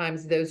some of the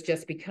times those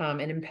just become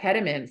an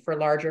impediment for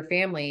larger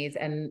families,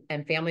 and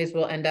families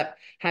will end up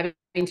having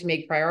to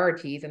make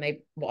priorities, and they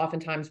will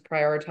oftentimes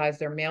prioritize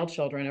their male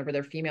children over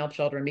their female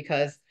children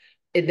because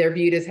they're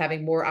viewed as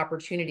having more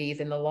opportunities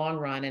in the long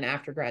run and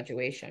after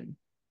graduation.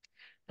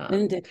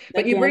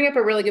 But you bring up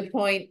a really good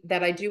point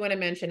that I do want to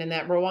mention, and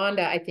that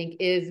Rwanda, I think,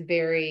 is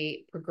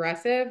very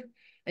progressive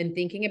in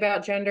thinking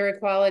about gender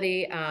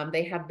equality.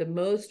 They have the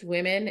most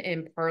women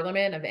in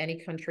parliament of any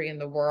country in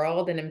the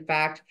world. And in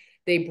fact,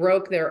 they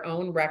broke their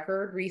own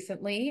record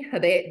recently.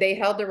 They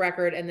held the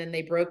record, and then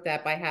they broke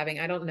that by having,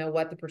 I don't know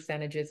what the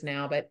percentage is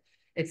now, but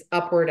it's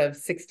upward of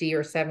 60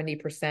 or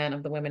 70%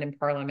 of the women in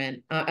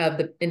parliament, of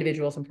the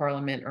individuals in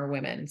parliament are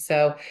women.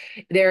 So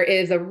there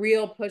is a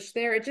real push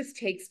there. It just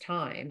takes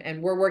time.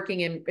 And we're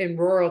working in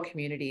rural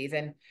communities,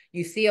 and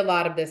you see a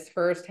lot of this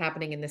first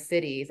happening in the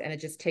cities, and it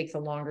just takes a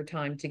longer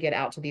time to get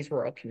out to these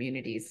rural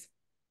communities.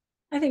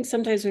 I think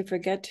sometimes we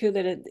forget too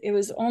that it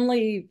was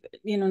only,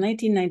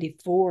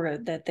 1994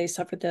 that they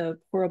suffered the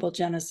horrible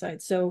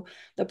genocide. So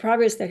the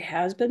progress that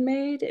has been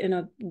made in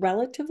a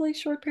relatively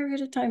short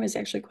period of time is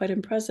actually quite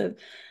impressive.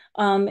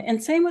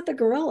 And same with the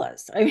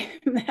gorillas. I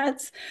mean,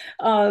 that's,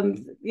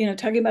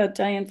 talking about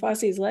Dian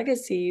Fossey's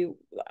legacy.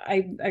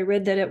 I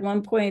read that at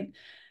one point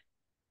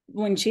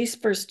when she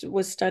first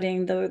was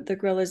studying the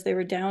gorillas, they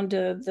were down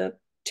to the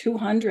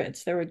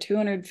 200s. There were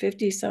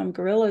 250 some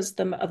gorillas,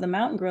 of the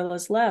mountain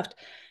gorillas left.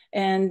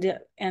 And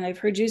I've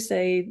heard you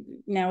say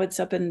now it's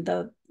up in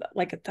the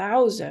like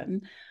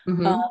 1,000.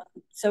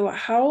 So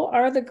how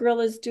are the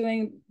gorillas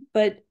doing?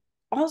 But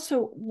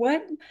also,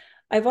 what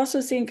I've also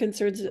seen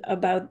concerns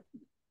about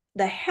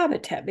the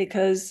habitat,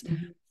 because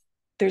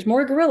there's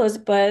more gorillas,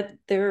 but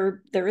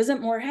there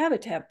isn't more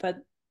habitat. But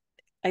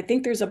I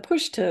think there's a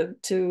push to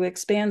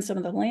expand some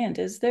of the land.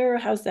 Is there?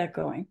 How's that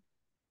going?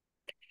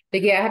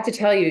 Yeah, I have to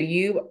tell you,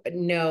 you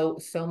know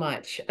so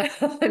much.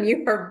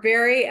 You're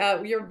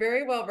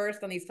very well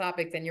versed on these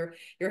topics, and you're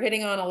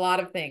hitting on a lot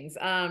of things.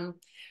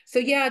 So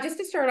yeah, just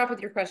to start off with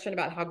your question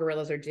about how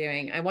gorillas are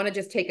doing, I want to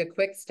just take a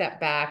quick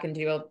step back and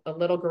do a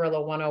little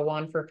gorilla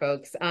 101 for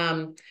folks.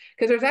 Because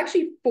there's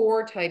actually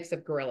 4 types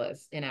of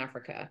gorillas in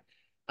Africa.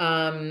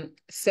 How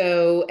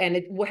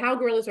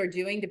gorillas are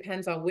doing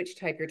depends on which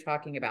type you're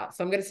talking about.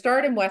 So I'm going to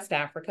start in West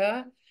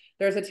Africa.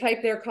 There's a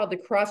type there called the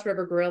Cross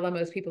River gorilla.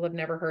 Most people have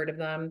never heard of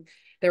them.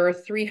 There are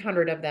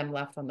 300 of them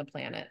left on the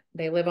planet.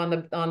 They live on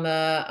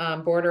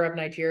the border of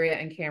Nigeria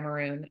and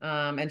Cameroon,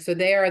 and so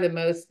they're the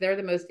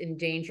most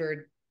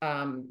endangered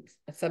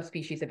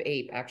subspecies of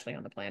ape actually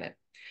on the planet.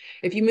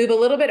 If you move a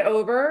little bit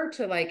over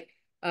to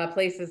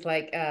places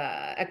like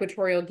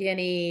Equatorial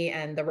Guinea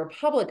and the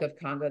Republic of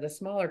Congo, the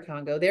smaller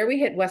Congo, there we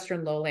hit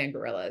Western lowland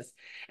gorillas.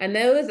 And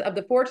those of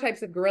the 4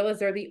 types of gorillas,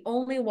 they're the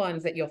only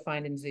ones that you'll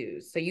find in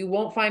zoos. So you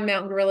won't find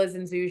mountain gorillas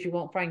in zoos, you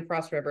won't find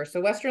cross river. So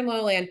Western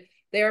lowland,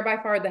 they are by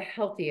far the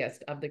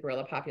healthiest of the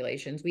gorilla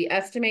populations. We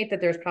estimate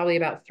that there's probably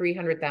about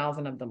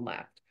 300,000 of them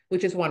left,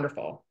 which is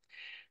wonderful.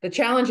 The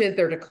challenge is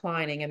they're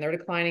declining, and they're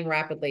declining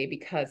rapidly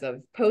because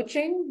of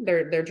poaching.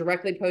 They're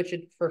directly poached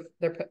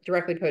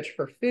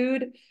for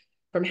food,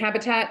 from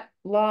habitat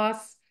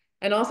loss,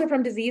 and also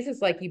from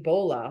diseases like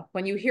Ebola.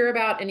 When you hear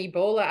about an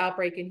Ebola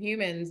outbreak in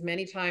humans,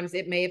 many times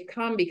it may have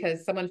come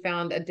because someone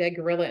found a dead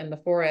gorilla in the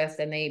forest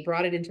and they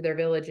brought it into their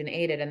village and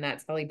ate it, and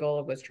that's how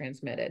Ebola was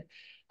transmitted.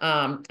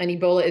 And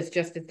Ebola is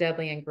just as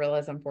deadly in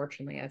gorillas,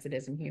 unfortunately, as it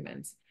is in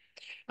humans.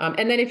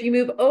 And then if you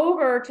move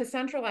over to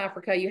Central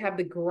Africa, you have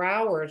the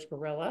Growers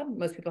gorilla.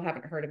 Most people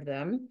haven't heard of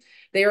them.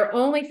 They are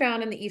only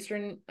found in the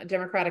Eastern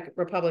Democratic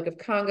Republic of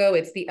Congo.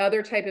 It's the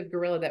other type of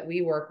gorilla that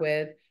we work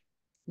with.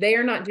 They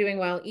are not doing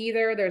well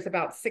either. There's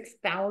about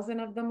 6,000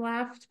 of them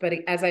left. But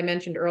as I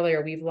mentioned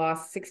earlier, we've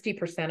lost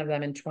 60% of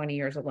them in 20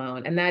 years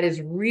alone. And that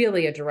is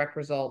really a direct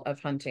result of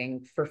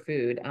hunting for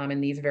food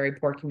in these very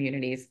poor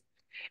communities.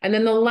 And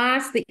then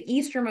the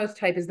easternmost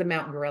type is the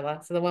mountain gorilla.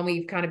 So the one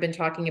we've kind of been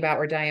talking about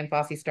where Dian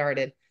Fossey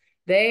started.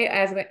 They,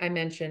 as I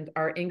mentioned,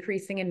 are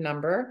increasing in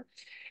number.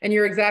 And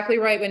you're exactly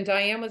right. When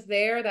Dian was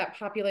there, that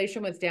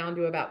population was down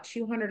to about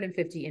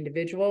 250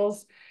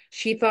 individuals.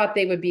 She thought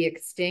they would be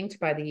extinct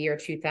by the year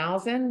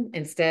 2000.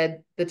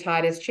 Instead, the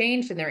tide has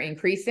changed and they're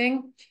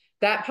increasing.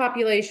 That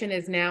population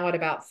is now at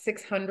about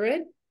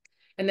 600.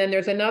 And then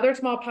there's another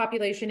small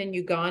population in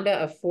Uganda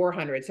of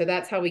 400. So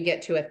that's how we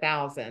get to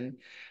 1,000.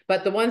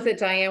 But the ones that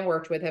Dian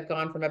worked with have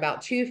gone from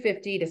about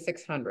 250 to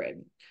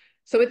 600.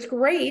 So it's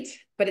great,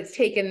 but it's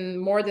taken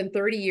more than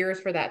 30 years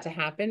for that to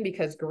happen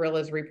because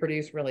gorillas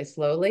reproduce really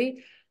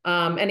slowly.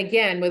 And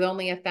again, with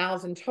only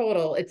 1,000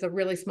 total, it's a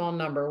really small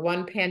number.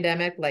 One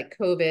pandemic like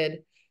COVID,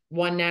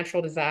 one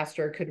natural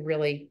disaster could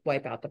really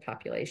wipe out the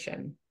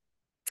population.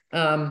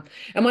 And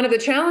one of the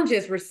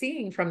challenges we're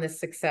seeing from this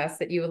success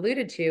that you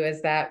alluded to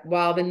is that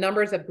while the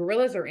numbers of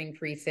gorillas are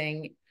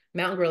increasing,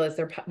 mountain gorillas,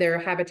 their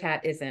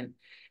habitat isn't.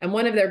 And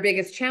one of their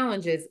biggest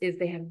challenges is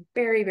they have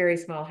very, very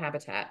small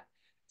habitat.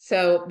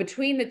 So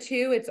between the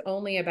two, it's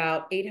only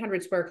about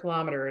 800 square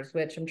kilometers,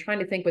 which I'm trying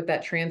to think what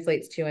that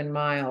translates to in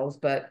miles,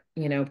 but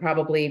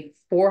probably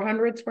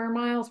 400 square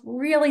miles,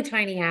 really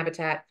tiny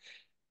habitat.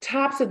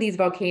 Tops of these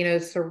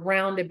volcanoes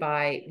surrounded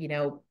by,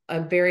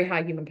 a very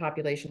high human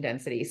population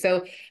density.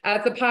 So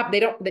as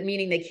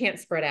meaning they can't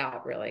spread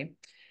out really.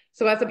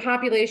 So as the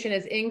population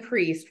has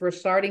increased, we're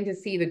starting to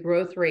see the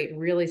growth rate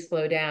really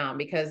slow down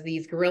because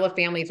these gorilla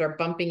families are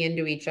bumping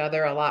into each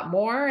other a lot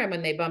more. And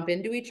when they bump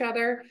into each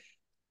other,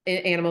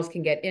 animals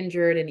can get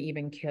injured and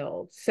even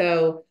killed.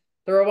 So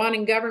the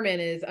Rwandan government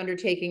is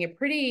undertaking a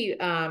pretty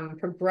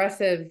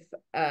progressive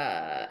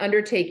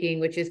undertaking,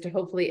 which is to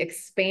hopefully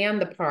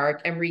expand the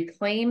park and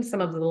reclaim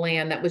some of the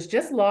land that was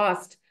just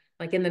lost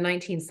like in the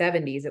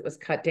 1970s, it was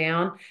cut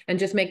down, and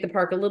just make the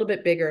park a little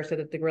bit bigger so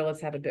that the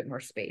gorillas have a bit more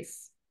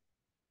space.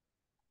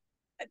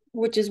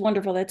 Which is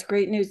wonderful. That's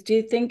great news. Do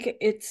you think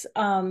it's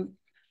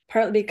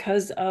partly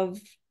because of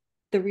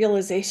the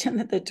realization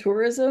that the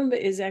tourism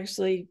is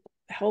actually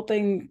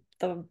helping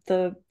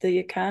the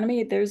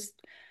economy? There's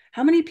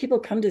how many people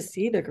come to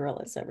see the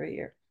gorillas every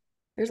year?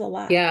 There's a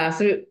lot. Yeah,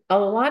 so a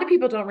lot of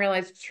people don't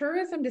realize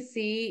tourism to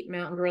see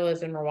mountain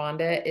gorillas in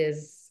Rwanda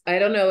is, I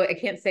don't know, I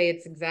can't say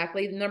it's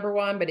exactly number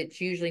one, but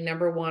it's usually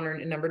number one or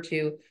number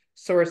two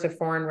source of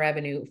foreign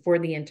revenue for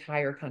the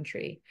entire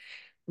country.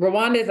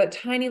 Rwanda is a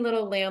tiny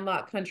little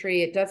landlocked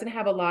country. It doesn't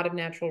have a lot of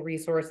natural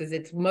resources.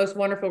 Its most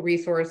wonderful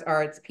resource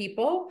are its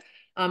people,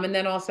 and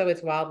then also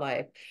its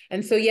wildlife.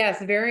 And so,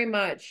 yes, very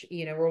much,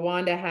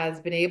 Rwanda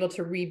has been able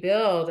to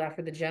rebuild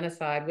after the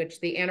genocide, which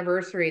the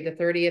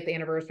 30th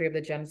anniversary of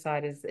the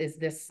genocide is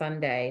this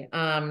Sunday,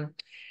 or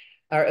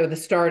the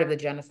start of the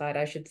genocide,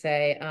 I should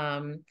say.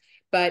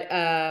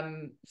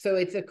 So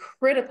it's a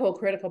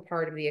critical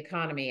part of the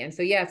economy. And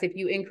so, yes, if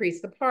you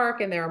increase the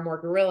park and there are more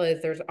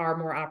gorillas, are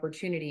more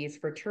opportunities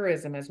for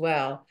tourism as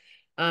well.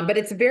 But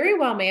it's very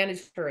well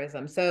managed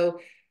tourism. So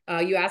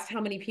you asked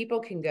how many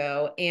people can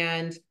go,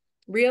 and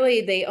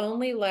really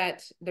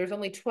there's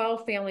only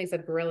 12 families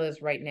of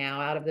gorillas right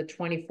now out of the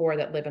 24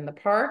 that live in the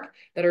park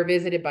that are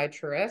visited by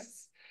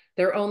tourists.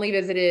 They're only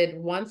visited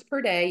once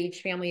per day.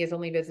 Each family is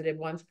only visited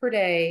once per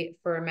day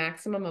for a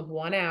maximum of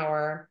 1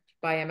 hour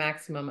by a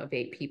maximum of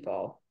 8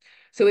 people.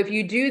 So if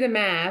you do the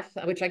math,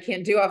 which I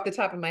can't do off the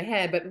top of my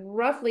head, but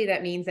roughly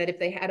that means that if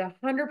they had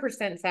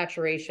 100%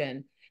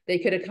 saturation, they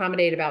could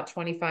accommodate about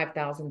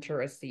 25,000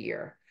 tourists a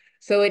year.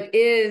 So it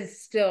is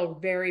still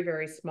very,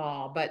 very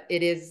small, but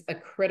it is a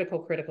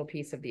critical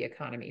piece of the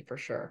economy for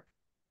sure.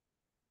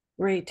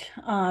 Great.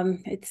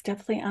 It's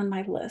definitely on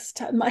my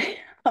list, on my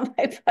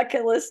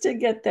bucket list to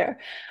get there.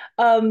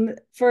 I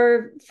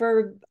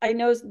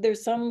know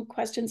there's some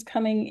questions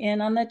coming in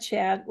on the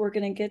chat. We're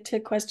going to get to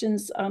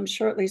questions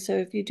shortly. So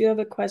if you do have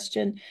a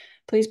question,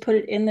 please put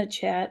it in the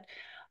chat.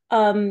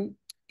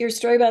 Your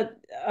story about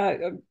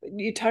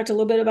you talked a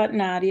little bit about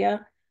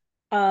Nadia,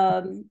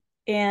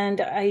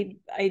 and I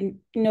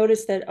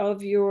noticed that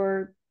of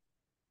your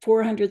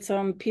 400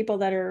 some people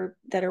that are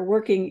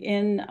working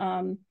in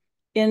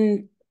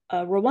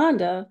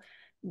Rwanda,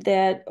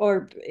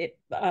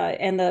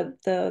 and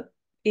the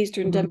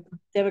Eastern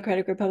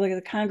Democratic Republic of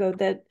the Congo,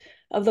 that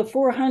of the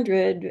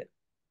 400,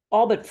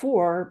 all but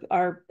 4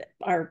 are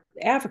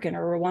African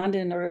or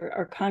Rwandan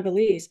or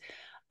Congolese,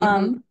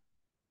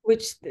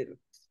 which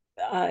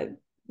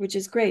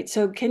is great.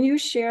 So can you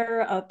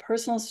share a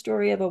personal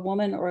story of a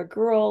woman or a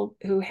girl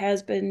who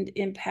has been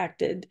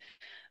impacted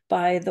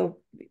by the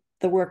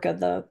work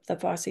of the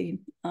Fossey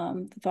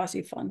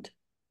Fund?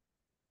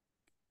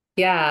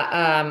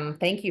 Yeah,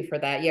 thank you for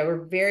that. Yeah,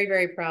 we're very,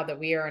 very proud that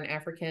we are an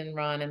African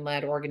run and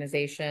led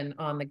organization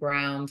on the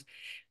ground.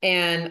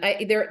 And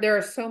there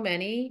are so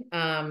many.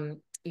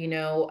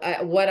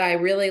 What I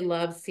really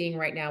love seeing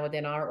right now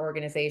within our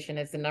organization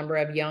is the number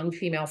of young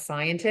female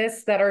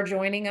scientists that are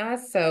joining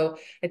us. So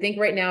I think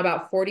right now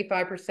about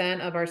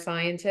 45% of our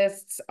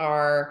scientists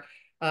are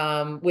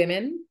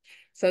women.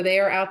 So they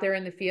are out there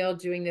in the field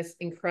doing this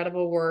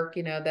incredible work,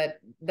 that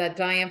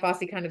Dian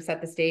Fossey kind of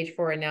set the stage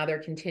for, and now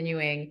they're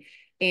continuing.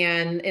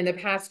 And in the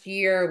past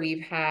year,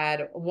 we've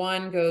had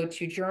one go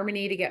to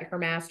Germany to get her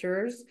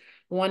master's,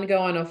 one go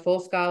on a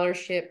full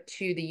scholarship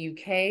to the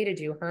UK to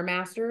do her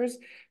master's.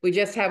 We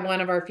just had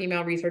one of our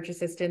female research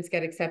assistants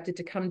get accepted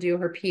to come do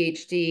her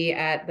PhD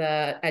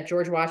at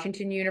George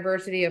Washington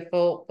University, a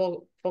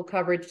full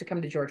coverage to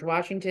come to George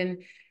Washington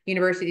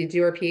University to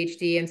do her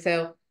PhD. And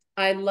so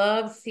I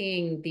love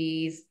seeing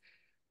these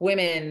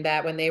women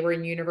that when they were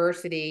in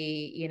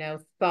university,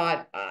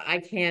 thought,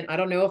 I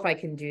don't know if I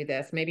can do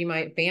this. Maybe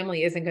my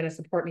family isn't going to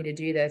support me to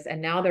do this.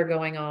 And now they're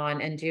going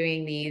on and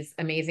doing these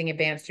amazing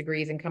advanced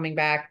degrees and coming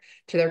back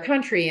to their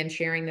country and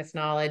sharing this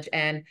knowledge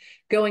and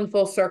going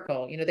full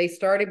circle. They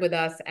started with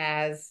us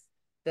as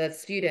the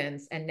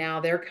students, and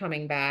now they're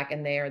coming back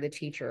and they are the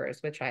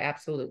teachers, which I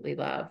absolutely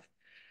love.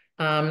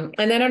 And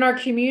then in our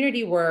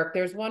community work,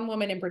 there's one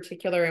woman in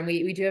particular, and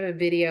we do have a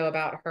video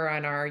about her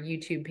on our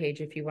YouTube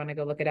page if you want to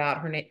go look it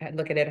out. Her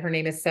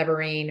name is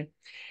Severine,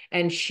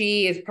 and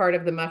she is part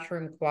of the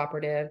Mushroom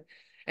Cooperative.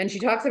 And she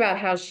talks about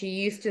how she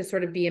used to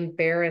sort of be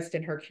embarrassed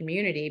in her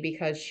community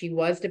because she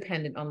was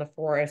dependent on the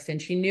forest,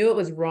 and she knew it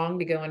was wrong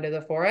to go into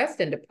the forest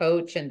and to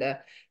poach and to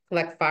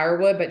collect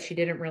firewood, but she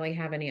didn't really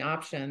have any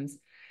options.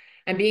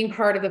 And being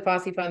part of the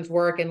Fossey Fund's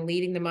work and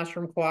leading the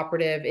Mushroom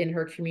Cooperative in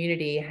her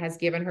community has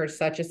given her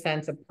such a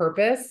sense of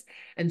purpose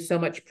and so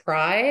much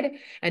pride.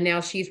 And now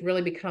she's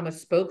really become a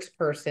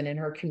spokesperson in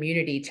her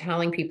community,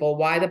 telling people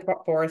why the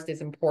forest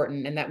is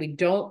important and that we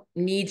don't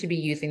need to be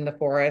using the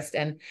forest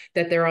and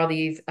that there are all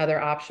these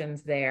other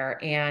options there.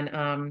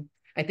 And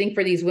I think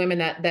for these women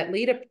that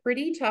lead a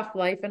pretty tough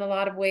life in a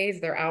lot of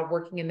ways, they're out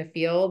working in the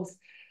fields,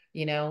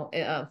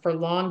 for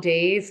long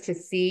days, to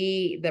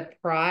see the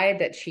pride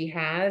that she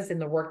has in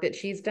the work that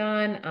she's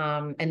done,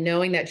 and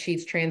knowing that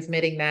she's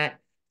transmitting that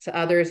to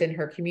others in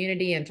her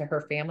community and to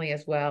her family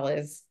as well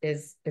is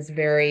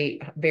very,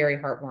 very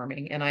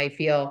heartwarming. And I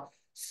feel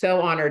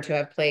so honored to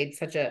have played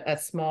such a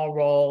small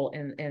role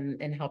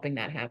in helping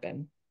that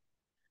happen.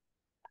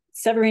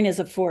 Severine is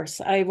a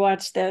force. I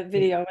watched that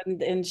video,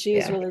 and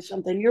she's really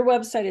something. Your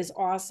website is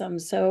awesome.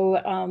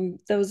 So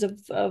those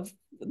of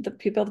the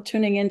people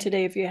tuning in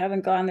today, if you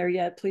haven't gone there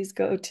yet, please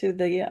go to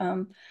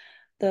the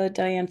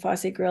Dian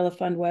Fossey Gorilla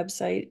Fund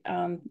website.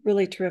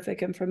 Really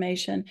terrific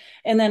information.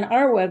 And then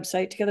our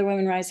website, Together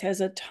Women Rise,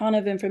 has a ton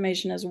of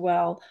information as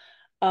well,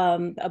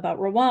 about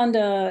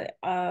Rwanda,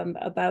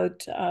 about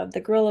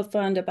the Gorilla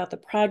Fund, about the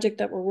project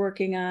that we're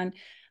working on.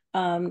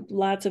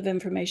 Lots of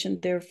information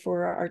there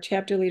for our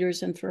chapter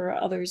leaders and for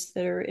others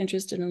that are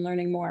interested in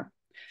learning more.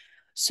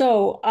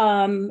 So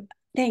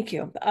thank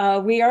you.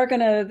 I'm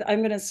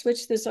gonna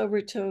switch this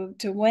over to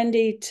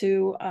Wendy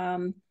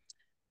to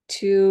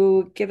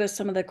give us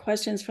some of the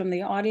questions from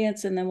the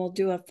audience, and then we'll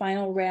do a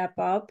final wrap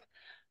up.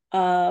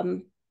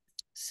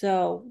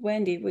 So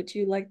Wendy, would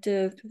you like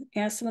to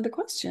ask some of the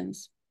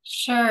questions?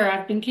 Sure,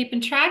 I've been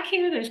keeping track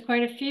here. There's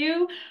quite a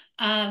few.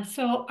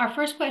 So our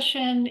first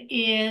question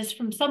is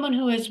from someone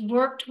who has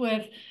worked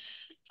with,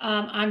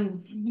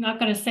 I'm not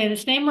going to say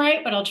this name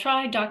right, but I'll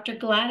try, Dr.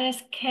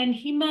 Gladys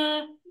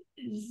Kenhima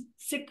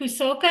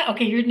Sikusoka.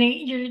 Okay,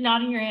 you're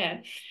nodding your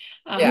head.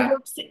 Who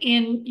works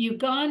in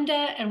Uganda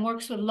and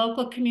works with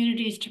local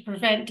communities to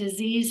prevent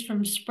disease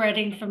from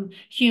spreading from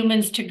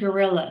humans to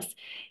gorillas.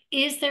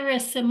 Is there a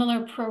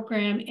similar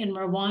program in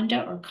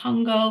Rwanda or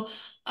Congo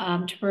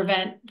to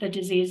prevent the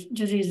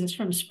diseases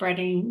from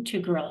spreading to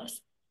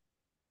gorillas?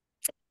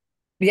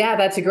 Yeah,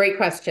 that's a great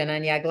question.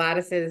 And yeah,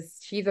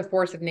 she's a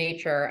force of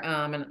nature.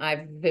 And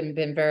I've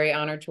been very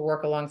honored to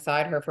work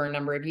alongside her for a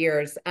number of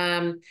years.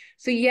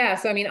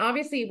 So I mean,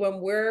 obviously when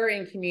we're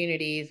in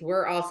communities,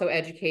 we're also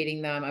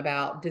educating them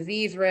about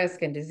disease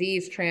risk and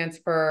disease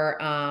transfer.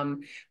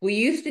 We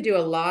used to do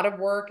a lot of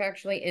work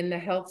actually in the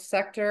health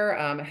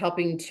sector,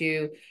 helping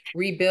to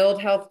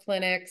rebuild health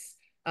clinics,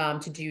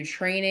 to do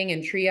training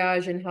and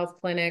triage in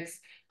health clinics.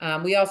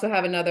 We also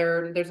have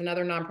there's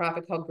another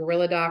nonprofit called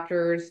Gorilla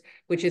Doctors,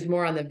 which is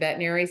more on the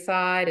veterinary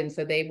side. And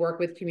so they work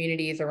with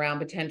communities around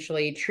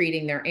potentially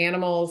treating their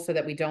animals so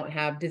that we don't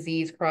have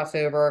disease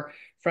crossover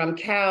from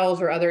cows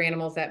or other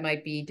animals that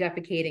might be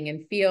defecating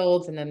in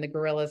fields, and then the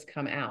gorillas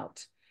come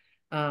out.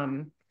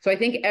 So I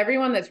think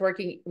everyone that's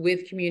working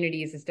with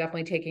communities is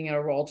definitely taking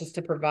a role just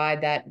to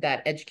provide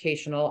that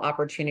educational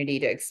opportunity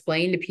to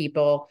explain to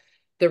people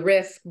the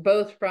risk,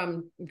 both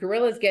from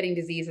gorillas getting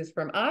diseases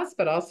from us,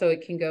 but also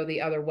it can go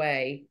the other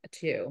way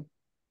too.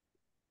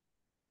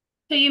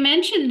 So you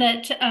mentioned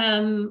that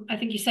I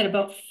think you said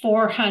about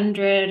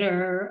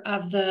 400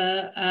 of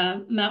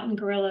the mountain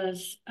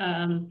gorillas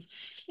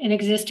in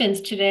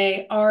existence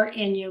today are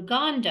in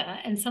Uganda,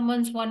 and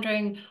someone's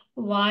wondering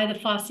why the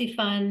Fossey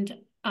Fund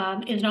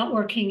is not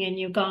working in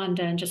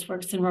Uganda and just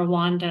works in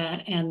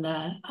Rwanda and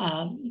the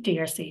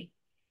DRC.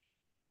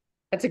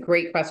 That's a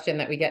great question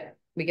that we get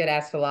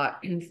asked a lot.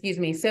 Excuse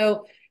me.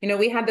 So,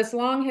 we had this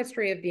long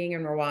history of being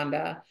in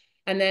Rwanda.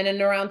 And then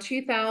in around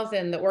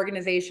 2000, the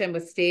organization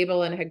was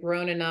stable and had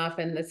grown enough.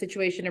 And the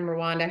situation in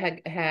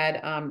Rwanda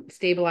had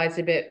stabilized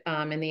a bit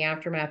in the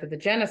aftermath of the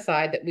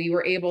genocide, that we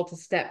were able to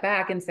step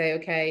back and say,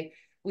 okay,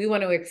 we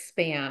want to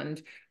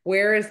expand.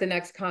 Where is the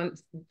next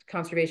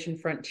conservation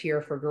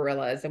frontier for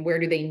gorillas, and where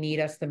do they need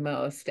us the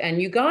most?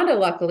 And Uganda,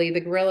 luckily,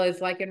 the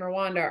gorillas, like in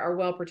Rwanda, are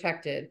well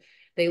protected.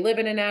 They live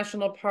in a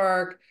national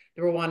park.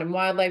 The Rwandan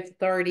Wildlife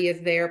Authority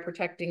is there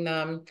protecting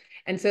them.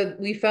 And so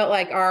we felt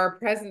like our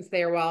presence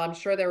there, while I'm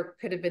sure there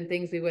could have been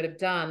things we would have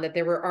done, that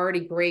there were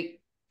already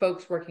great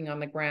folks working on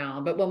the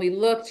ground. But when we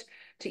looked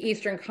to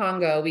Eastern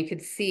Congo, we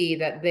could see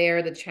that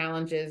there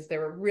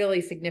were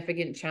really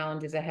significant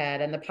challenges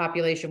ahead, and the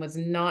population was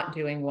not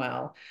doing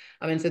well.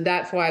 And so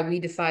that's why we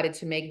decided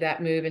to make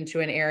that move into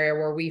an area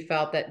where we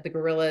felt that the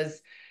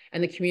gorillas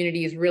and the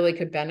communities really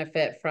could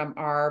benefit from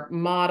our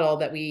model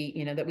that we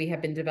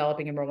have been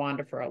developing in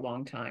Rwanda for a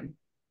long time.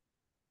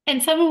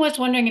 And someone was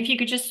wondering if you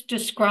could just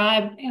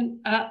describe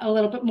a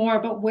little bit more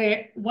about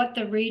what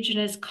the region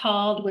is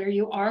called, where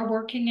you are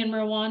working in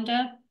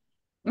Rwanda.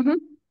 Mm-hmm.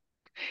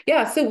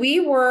 Yeah, so we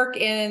work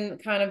in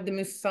kind of the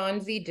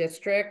Musanze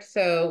district.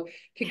 So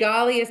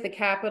Kigali is the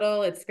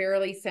capital. It's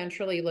fairly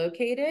centrally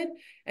located.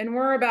 And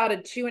we're about a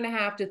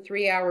 2.5 to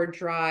 3 hour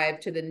drive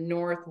to the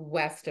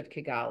northwest of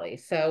Kigali.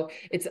 So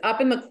it's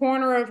up in the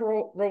corner of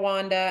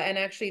Rwanda. And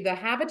actually the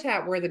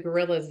habitat where the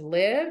gorillas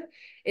live,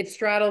 it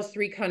straddles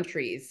 3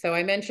 countries. So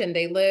I mentioned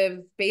they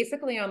live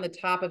basically on the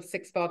top of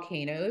 6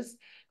 volcanoes.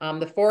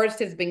 The forest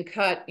has been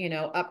cut,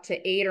 up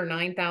to 8,000 or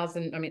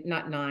 9,000, I mean,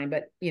 not 9,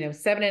 but,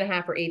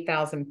 7.5 or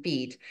 8,000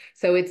 feet.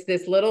 So it's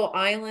this little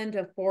island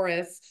of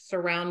forest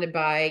surrounded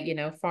by,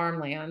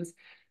 farmlands.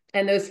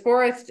 And those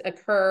forests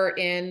occur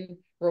in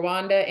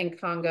Rwanda, in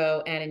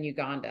Congo, and in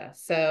Uganda.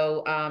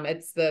 So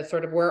it's the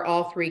sort of where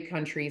all 3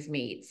 countries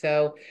meet.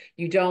 So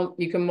you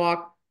can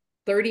walk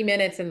 30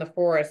 minutes in the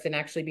forest and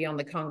actually be on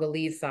the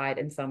Congolese side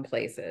in some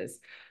places.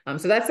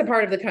 So that's the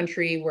part of the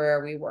country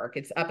where we work.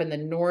 It's up in the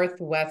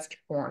northwest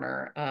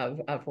corner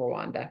of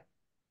Rwanda.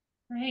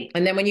 Right.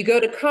 And then when you go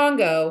to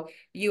Congo,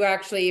 you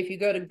actually, if you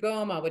go to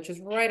Goma, which is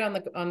right on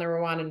the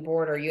Rwandan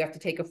border, you have to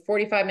take a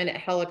 45-minute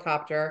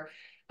helicopter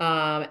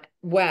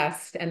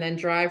west and then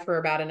drive for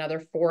about another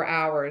 4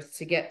 hours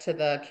to get to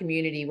the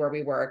community where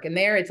we work. And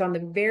there it's on the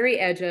very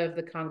edge of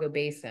the Congo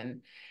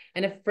Basin.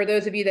 And if for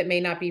those of you that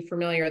may not be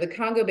familiar, the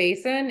Congo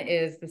Basin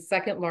is the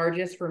second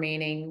largest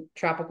remaining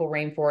tropical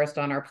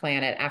rainforest on our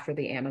planet after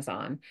the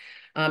Amazon.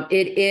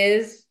 It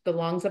is the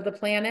lungs of the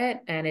planet,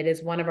 and it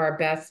is one of our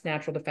best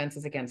natural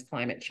defenses against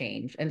climate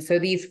change. And so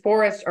these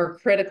forests are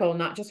critical,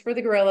 not just for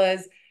the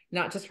gorillas,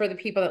 not just for the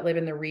people that live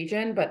in the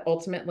region, but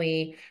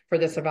ultimately for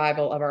the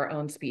survival of our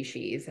own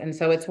species. And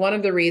so it's one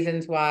of the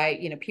reasons why,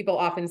 people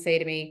often say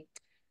to me,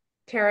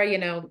 Tara,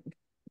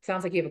 it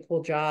sounds like you have a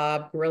cool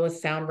job.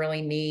 Gorillas sound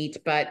really neat,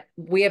 but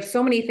we have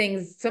so many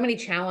things, so many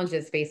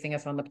challenges facing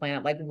us on the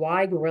planet. Like,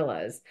 why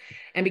gorillas?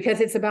 And because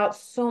it's about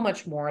so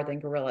much more than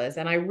gorillas.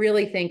 And I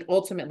really think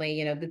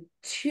ultimately, the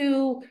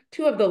two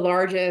of the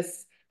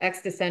largest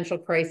existential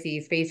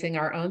crises facing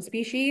our own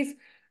species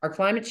are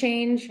climate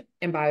change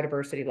and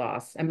biodiversity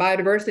loss. And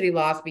biodiversity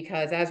loss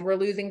because as we're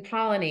losing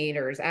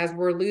pollinators, as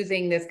we're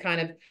losing this kind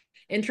of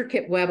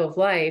intricate web of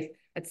life,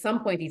 at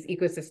some point, these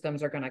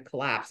ecosystems are going to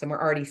collapse, and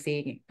we're already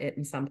seeing it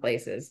in some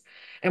places.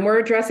 And we're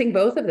addressing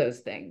both of those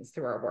things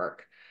through our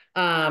work.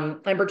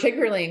 And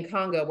particularly in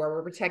Congo, where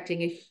we're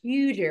protecting a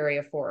huge area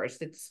of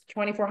forest. It's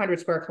 2,400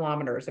 square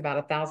kilometers, about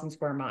 1,000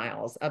 square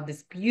miles of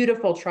this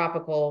beautiful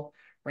tropical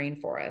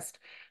rainforest.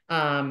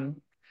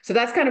 So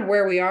that's kind of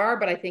where we are.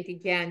 But I think,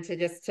 again,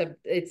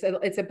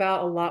 it's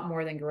about a lot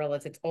more than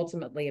gorillas. It's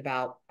ultimately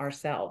about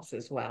ourselves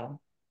as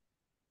well.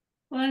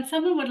 Well, and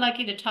someone would like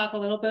you to talk a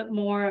little bit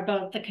more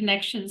about the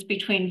connections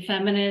between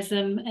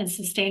feminism and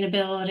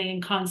sustainability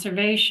and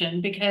conservation,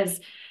 because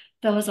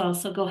those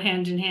also go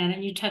hand in hand.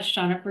 And you touched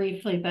on it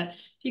briefly, but if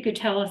you could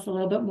tell us a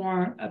little bit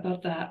more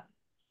about that.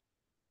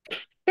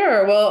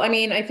 Sure. Well, I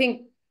mean, I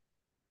think,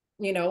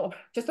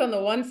 just on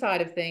the one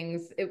side of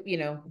things,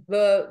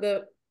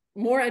 the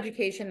more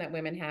education that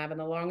women have and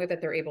the longer that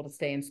they're able to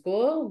stay in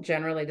school,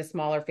 generally the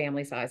smaller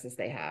family sizes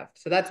they have.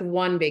 So that's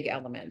one big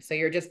element. So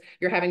you're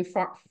having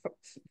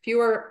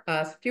fewer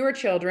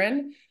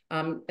children,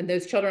 and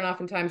those children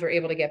oftentimes are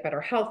able to get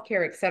better health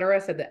care, et cetera.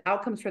 So the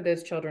outcomes for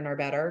those children are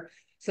better.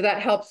 So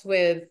that helps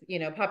with,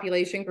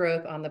 population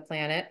growth on the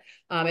planet.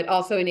 It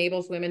also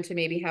enables women to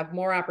maybe have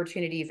more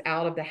opportunities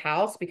out of the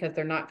house because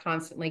they're not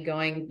constantly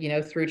going,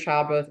 through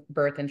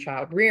childbirth and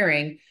child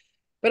rearing.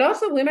 But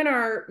also women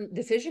are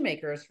decision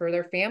makers for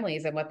their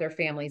families and what their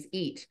families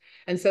eat.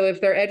 And so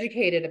if they're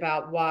educated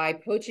about why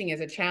poaching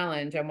is a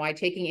challenge and why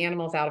taking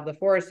animals out of the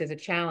forest is a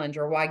challenge,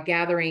 or why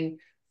gathering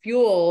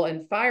fuel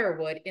and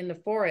firewood in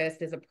the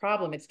forest is a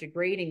problem, it's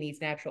degrading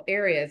these natural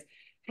areas,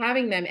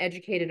 having them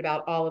educated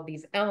about all of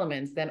these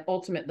elements then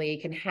ultimately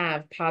can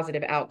have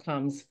positive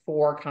outcomes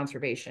for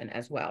conservation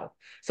as well.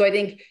 So I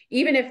think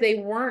even if they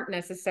weren't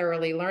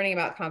necessarily learning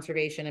about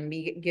conservation and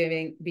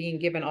being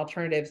given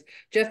alternatives,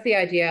 just the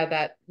idea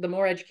that the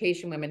more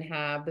education women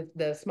have,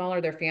 the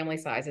smaller their family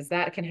sizes,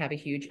 that can have a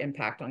huge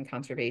impact on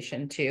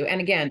conservation too. And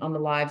again, on the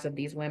lives of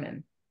these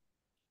women.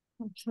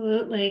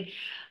 Absolutely.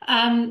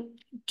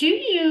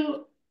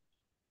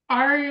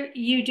 Are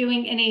you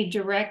doing any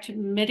direct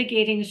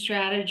mitigating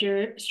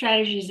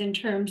strategies in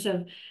terms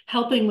of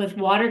helping with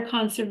water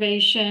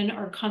conservation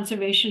or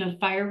conservation of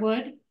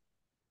firewood?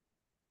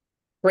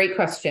 Great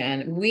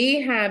question. We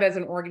have, as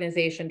an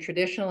organization,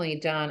 traditionally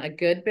done a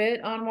good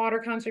bit on water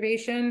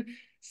conservation.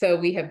 So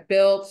we have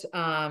built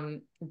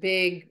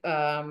big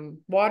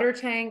water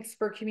tanks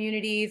for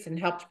communities and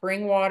helped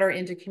bring water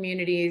into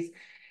communities.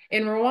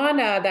 In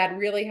Rwanda, that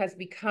really has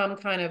become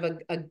kind of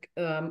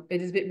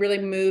it has really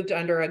moved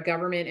under a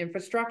government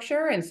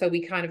infrastructure. And so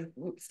we kind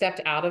of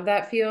stepped out of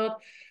that field.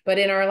 But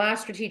in our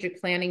last strategic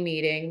planning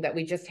meeting that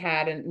we just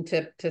had and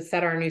to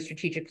set our new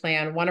strategic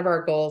plan, one of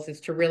our goals is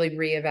to really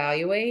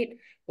reevaluate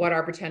what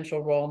our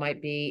potential role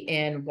might be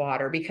in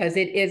water, because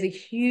it is a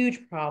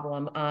huge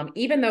problem.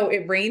 Even though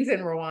it rains in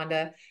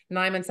Rwanda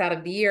 9 months out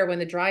of the year, when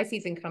the dry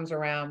season comes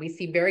around, we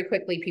see very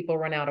quickly people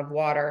run out of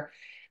water.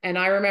 And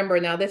I remember,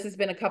 now this has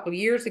been a couple of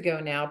years ago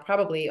now,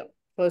 probably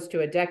close to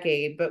a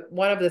decade, but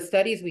one of the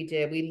studies we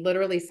did, we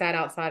literally sat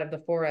outside of the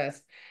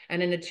forest,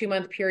 and in a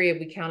 2-month period,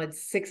 we counted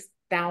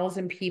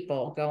 6,000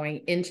 people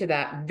going into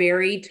that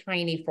very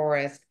tiny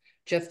forest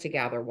just to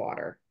gather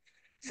water.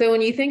 So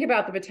when you think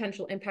about the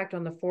potential impact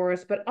on the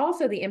forest, but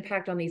also the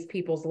impact on these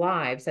people's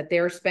lives, that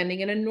they're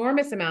spending an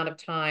enormous amount of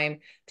time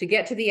to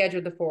get to the edge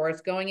of the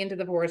forest, going into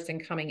the forest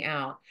and coming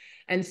out.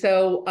 And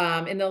so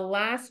in the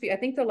last, I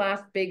think the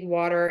last big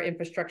water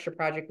infrastructure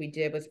project we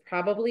did was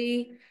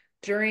probably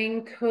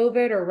during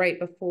COVID or right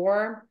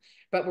before,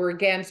 but we're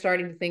again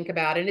starting to think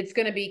about, and it's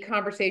going to be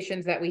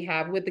conversations that we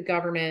have with the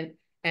government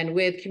and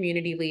with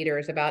community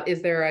leaders about,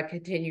 is there a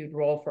continued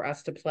role for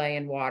us to play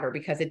in water,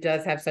 because it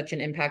does have such an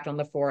impact on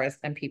the forest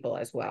and people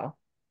as well.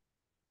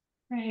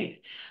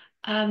 Right.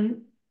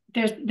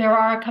 There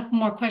are a couple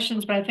more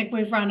questions, but I think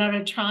we've run out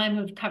of time.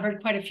 We've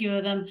covered quite a few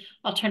of them.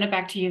 I'll turn it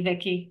back to you,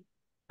 Vicki.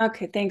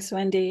 Okay, thanks,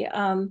 Wendy.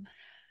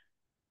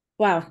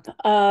 Wow.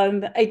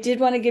 I did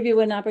want to give you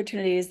an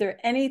opportunity. Is there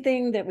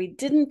anything that we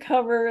didn't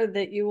cover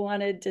that you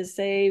wanted to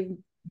say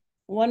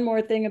one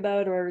more thing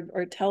about,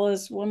 or tell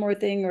us one more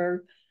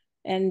thing,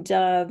 and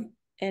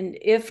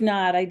if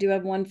not, I do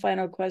have one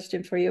final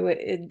question for you,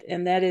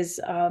 and that is,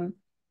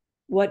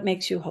 what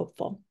makes you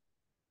hopeful?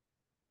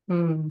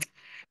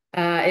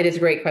 It is a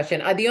great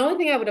question. The only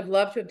thing I would have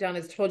loved to have done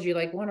is told you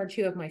like one or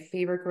two of my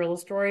favorite gorilla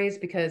stories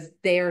because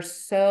they are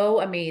so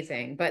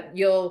amazing. But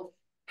you'll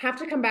have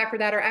to come back for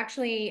that. Or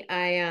actually,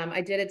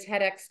 I did a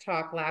TEDx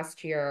talk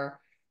last year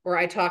where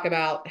I talk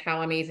about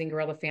how amazing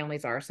gorilla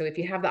families are. So if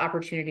you have the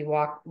opportunity,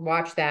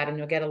 watch that, and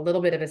you'll get a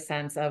little bit of a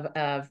sense of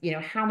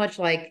how much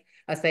like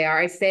us they are.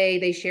 I say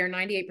they share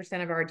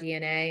 98% of our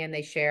DNA, and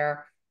they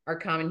share our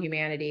common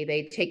humanity.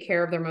 They take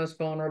care of their most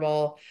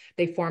vulnerable.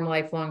 They form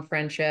lifelong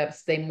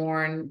friendships. They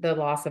mourn the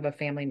loss of a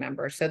family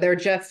member. So they're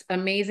just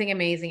amazing,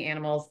 amazing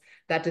animals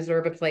that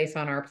deserve a place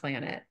on our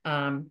planet.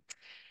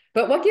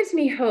 But what gives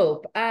me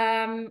hope?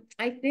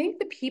 I think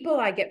the people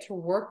I get to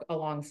work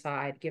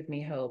alongside give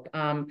me hope.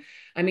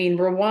 I mean,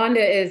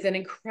 Rwanda is an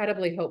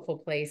incredibly hopeful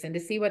place, and to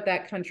see what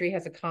that country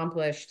has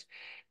accomplished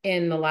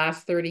in the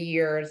last 30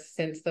 years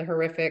since the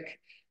horrific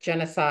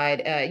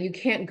genocide, you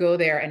can't go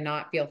there and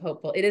not feel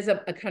hopeful. It is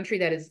a country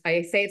that is,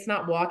 I say it's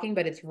not walking,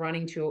 but it's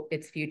running to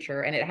its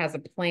future, and it has a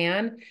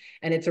plan,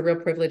 and it's a real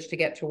privilege to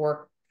get to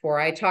work for.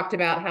 I talked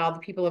about how the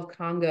people of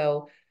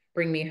Congo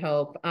bring me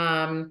hope.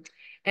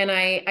 And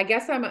I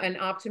guess I'm an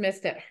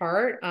optimist at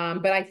heart,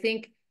 but I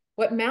think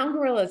what mountain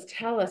gorillas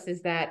tell us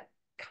is that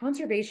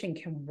conservation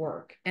can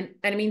work. And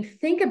I mean,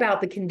 think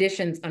about the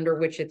conditions under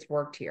which it's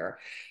worked here.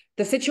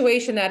 The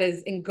situation that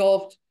has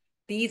engulfed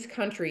these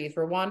countries,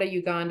 Rwanda,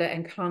 Uganda,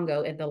 and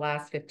Congo, in the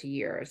last 50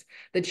 years,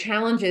 the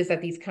challenges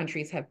that these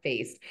countries have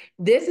faced.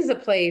 This is a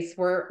place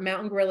where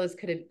mountain gorillas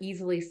could have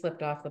easily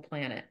slipped off the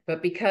planet.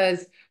 But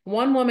because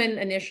one woman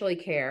initially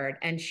cared,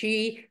 and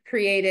she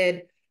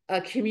created a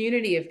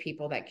community of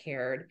people that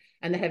cared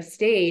and that have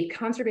stayed,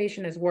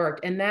 conservation has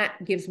worked, and that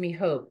gives me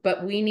hope.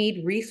 But we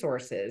need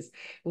resources.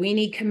 We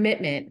need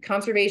commitment.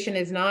 Conservation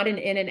is not an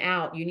in and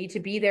out. You need to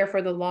be there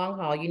for the long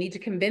haul. You need to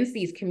convince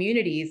these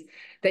communities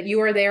that you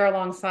are there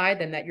alongside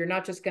them, that you're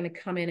not just going to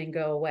come in and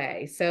go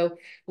away. So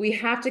we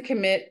have to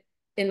commit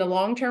in the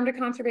long term to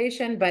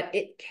conservation, but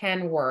it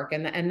can work,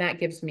 and that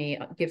gives me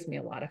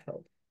a lot of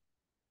hope.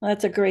 Well,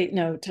 that's a great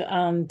note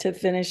to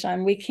finish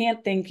on. We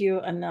can't thank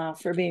you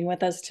enough for being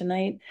with us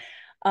tonight.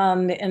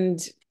 And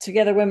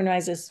Together Women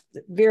Rise is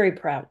very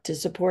proud to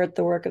support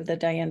the work of the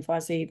Dian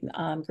Fossey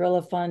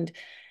Gorilla Fund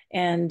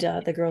and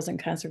the Girls in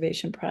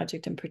Conservation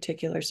Project in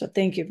particular. So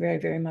thank you very,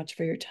 very much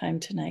for your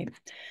time tonight.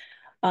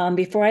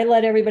 Before I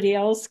let everybody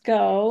else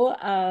go,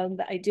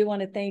 I do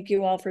want to thank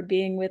you all for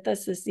being with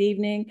us this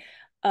evening.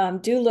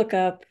 Do look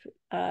up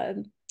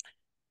Tara's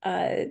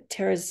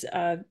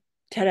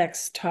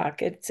TEDx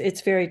talk.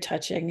 It's very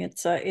touching.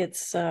 It's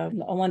a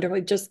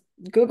wonderful. Just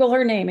Google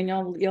her name and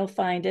you'll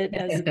find it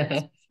as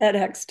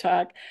TEDx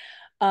talk.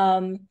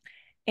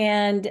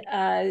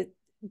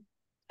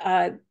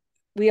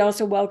 We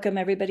also welcome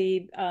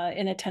everybody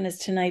in attendance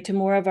tonight to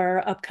more of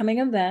our upcoming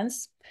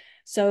events.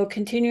 So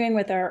continuing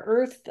with our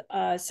Earth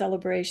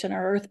celebration,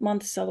 our Earth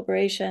Month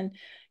celebration,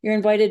 you're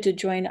invited to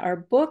join our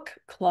book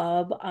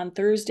club on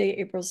Thursday,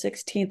 April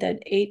 16th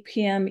at 8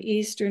 p.m.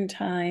 Eastern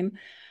Time,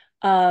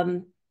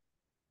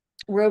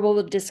 where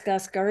we'll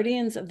discuss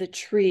Guardians of the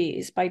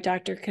Trees by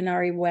Dr.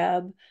 Kanari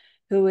Webb,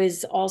 who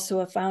is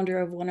also a founder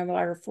of one of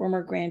our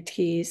former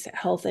grantees,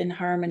 Health in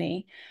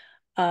Harmony.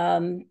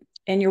 And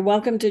you're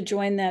welcome to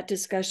join that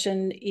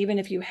discussion, even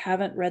if you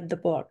haven't read the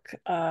book.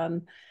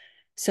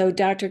 So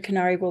Dr.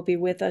 Kanari will be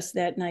with us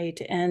that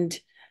night, and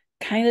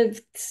kind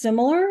of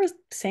similar,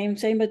 same,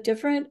 but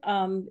different.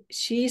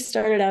 She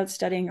started out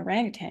studying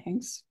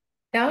orangutans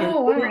in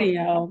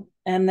Borneo,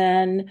 and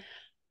then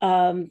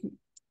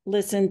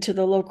listened to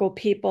the local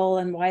people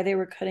and why they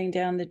were cutting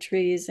down the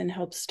trees, and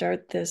helped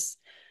start this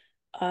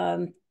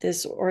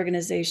this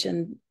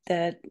organization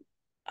that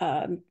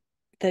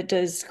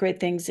does great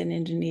things in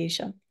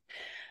Indonesia.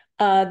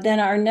 Then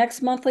our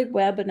next monthly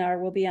webinar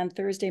will be on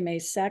Thursday, May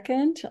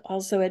 2nd,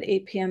 also at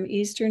 8 p.m.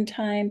 Eastern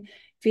Time,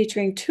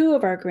 featuring two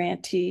of our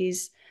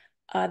grantees,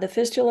 the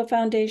Fistula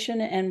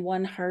Foundation and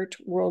One Heart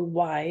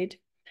Worldwide.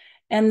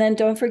 And then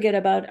don't forget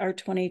about our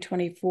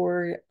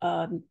 2024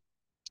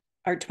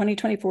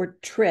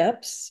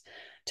 trips.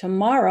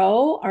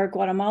 Tomorrow, our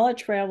Guatemala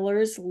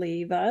travelers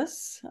leave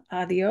us.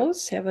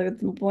 Adios, have a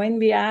buen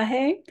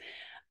viaje.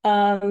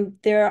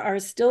 There are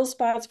still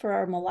spots for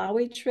our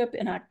Malawi trip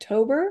in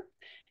October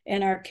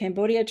and our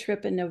Cambodia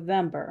trip in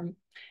November.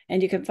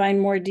 And you can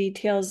find more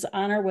details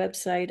on our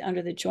website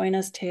under the Join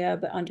Us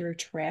tab under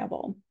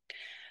Travel.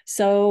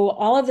 So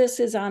all of this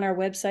is on our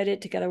website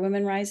at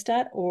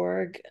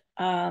togetherwomenrise.org.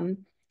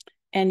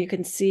 And you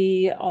can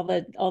see all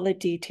the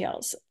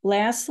details.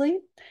 Lastly,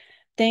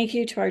 Thank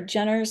you to our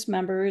generous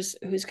members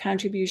whose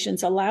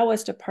contributions allow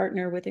us to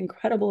partner with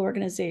incredible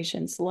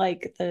organizations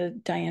like the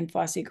Dian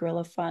Fossey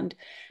Gorilla Fund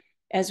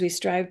as we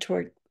strive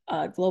toward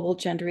global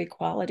gender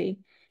equality.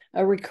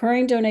 A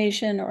recurring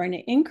donation or an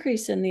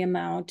increase in the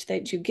amount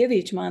that you give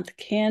each month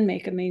can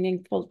make a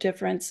meaningful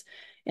difference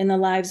in the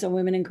lives of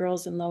women and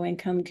girls in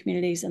low-income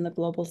communities in the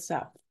Global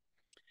South.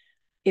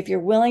 If you're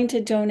willing to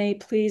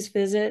donate, please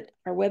visit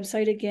our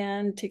website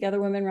again,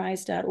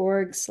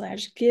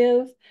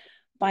 togetherwomenrise.org/give.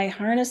 By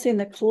harnessing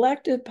the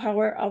collective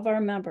power of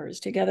our members,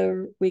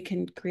 together we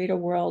can create a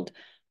world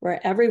where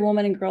every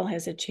woman and girl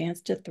has a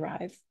chance to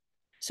thrive.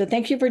 So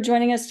thank you for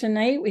joining us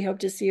tonight. We hope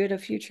to see you at a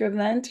future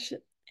event.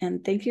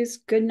 And thank you.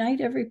 Good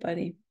night,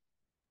 everybody.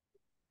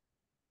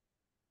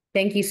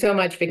 Thank you so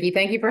much, Vicki.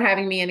 Thank you for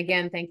having me. And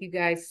again, thank you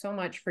guys so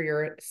much for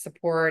your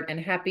support,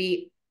 and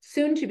happy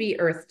soon to be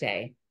Earth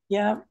Day.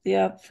 Yeah.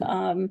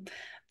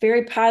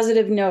 Very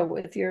positive note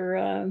with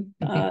your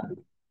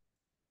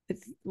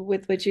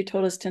with what you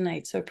told us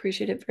tonight. So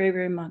appreciate it very,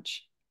 very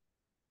much.